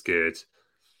suit looks good.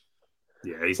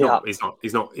 Yeah, he's not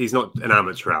an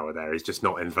amateur hour there. He's just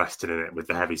not invested in it with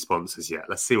the heavy sponsors yet.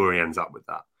 Let's see where he ends up with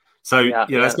that. So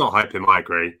let's not hype him. I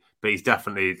agree, but he's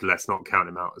definitely, let's not count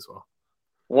him out as well.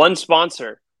 One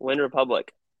sponsor, Win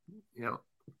Republic. Yeah,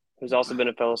 who's also been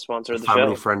a fellow sponsor of the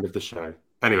family show. friend of the show.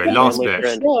 Anyway, last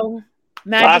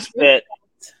bit.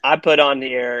 I put on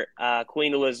here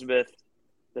Queen Elizabeth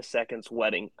II's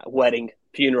wedding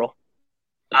funeral.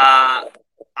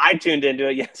 I tuned into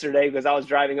it yesterday because I was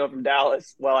driving home from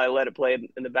Dallas while I let it play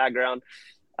in the background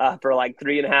for like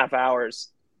 3.5 hours.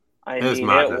 It was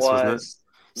madness, wasn't it?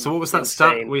 So what was that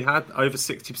stat? We had over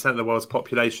 60% of the world's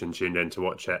population tuned in to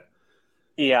watch it.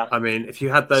 Yeah. I mean, if you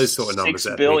had those sort of numbers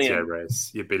at a PTO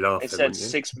race, you'd be laughing. It said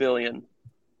 6 billion.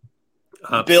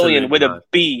 Absolutely billion with mad.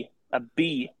 a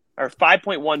B, or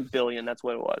 5.1 billion. That's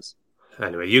what it was.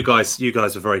 Anyway, you guys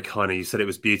were very kind. You said it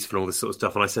was beautiful and all this sort of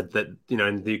stuff. And I said that,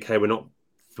 in the UK, we're not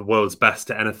the world's best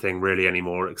at anything really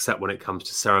anymore, except when it comes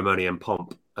to ceremony and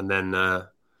pomp. And then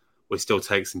we still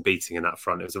take some beating in that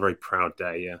front. It was a very proud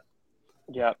day, yeah.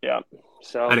 Yeah.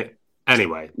 So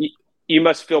anyway. You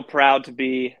must feel proud to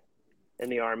be in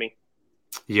the Army.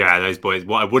 Yeah, those boys.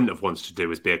 What I wouldn't have wanted to do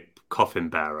was be a coffin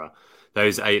bearer.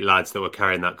 Those 8 lads that were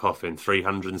carrying that coffin,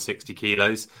 360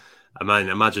 kilos. I mean,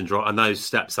 imagine and those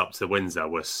steps up to Windsor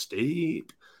were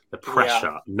steep. The pressure.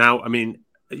 Yeah. Now, I mean,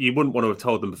 you wouldn't want to have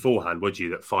told them beforehand, would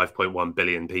you, that 5.1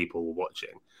 billion people were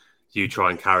watching? You try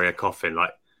and carry a coffin.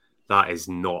 Like, that is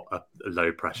not a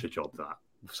low pressure job, that.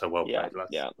 So well played, lads.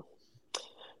 Yeah.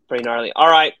 Pretty gnarly. All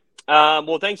right.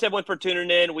 Well, thanks everyone for tuning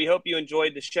in. We hope you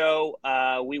enjoyed the show.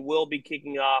 We will be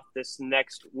kicking off this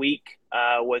next week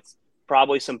with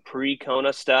probably some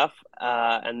pre-Kona stuff.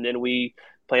 And then we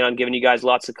plan on giving you guys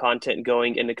lots of content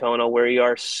going into Kona, where we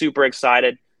are super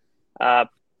excited.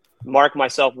 Mark,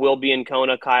 myself will be in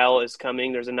Kona. Kyle is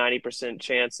coming. There's a 90%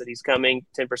 chance that he's coming,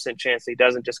 10% chance that he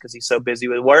doesn't, just because he's so busy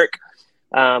with work.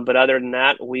 But other than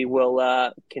that, we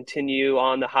will continue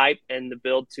on the hype and the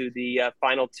build to the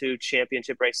final 2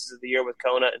 championship races of the year with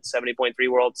Kona and 70.3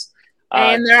 Worlds.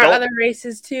 And there are other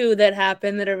races too that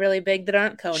happen that are really big that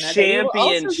aren't Kona.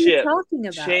 Championship.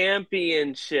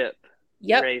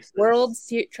 Yep. Races. World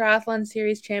Triathlon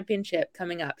Series Championship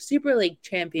coming up. Super League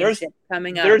Championship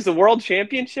coming up. There's the World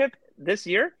Championship this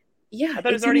year? Yeah, I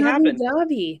thought it's already happened.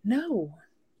 Dhabi. No.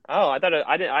 Oh, I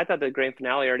thought the grand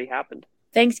finale already happened.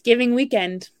 Thanksgiving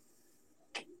weekend.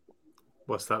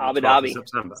 What's that? Abu Dhabi.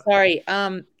 September. Sorry.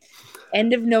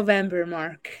 End of November,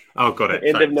 Mark. Oh, got it.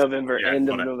 End of November.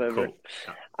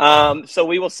 Cool. So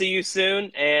we will see you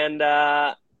soon,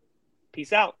 and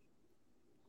peace out.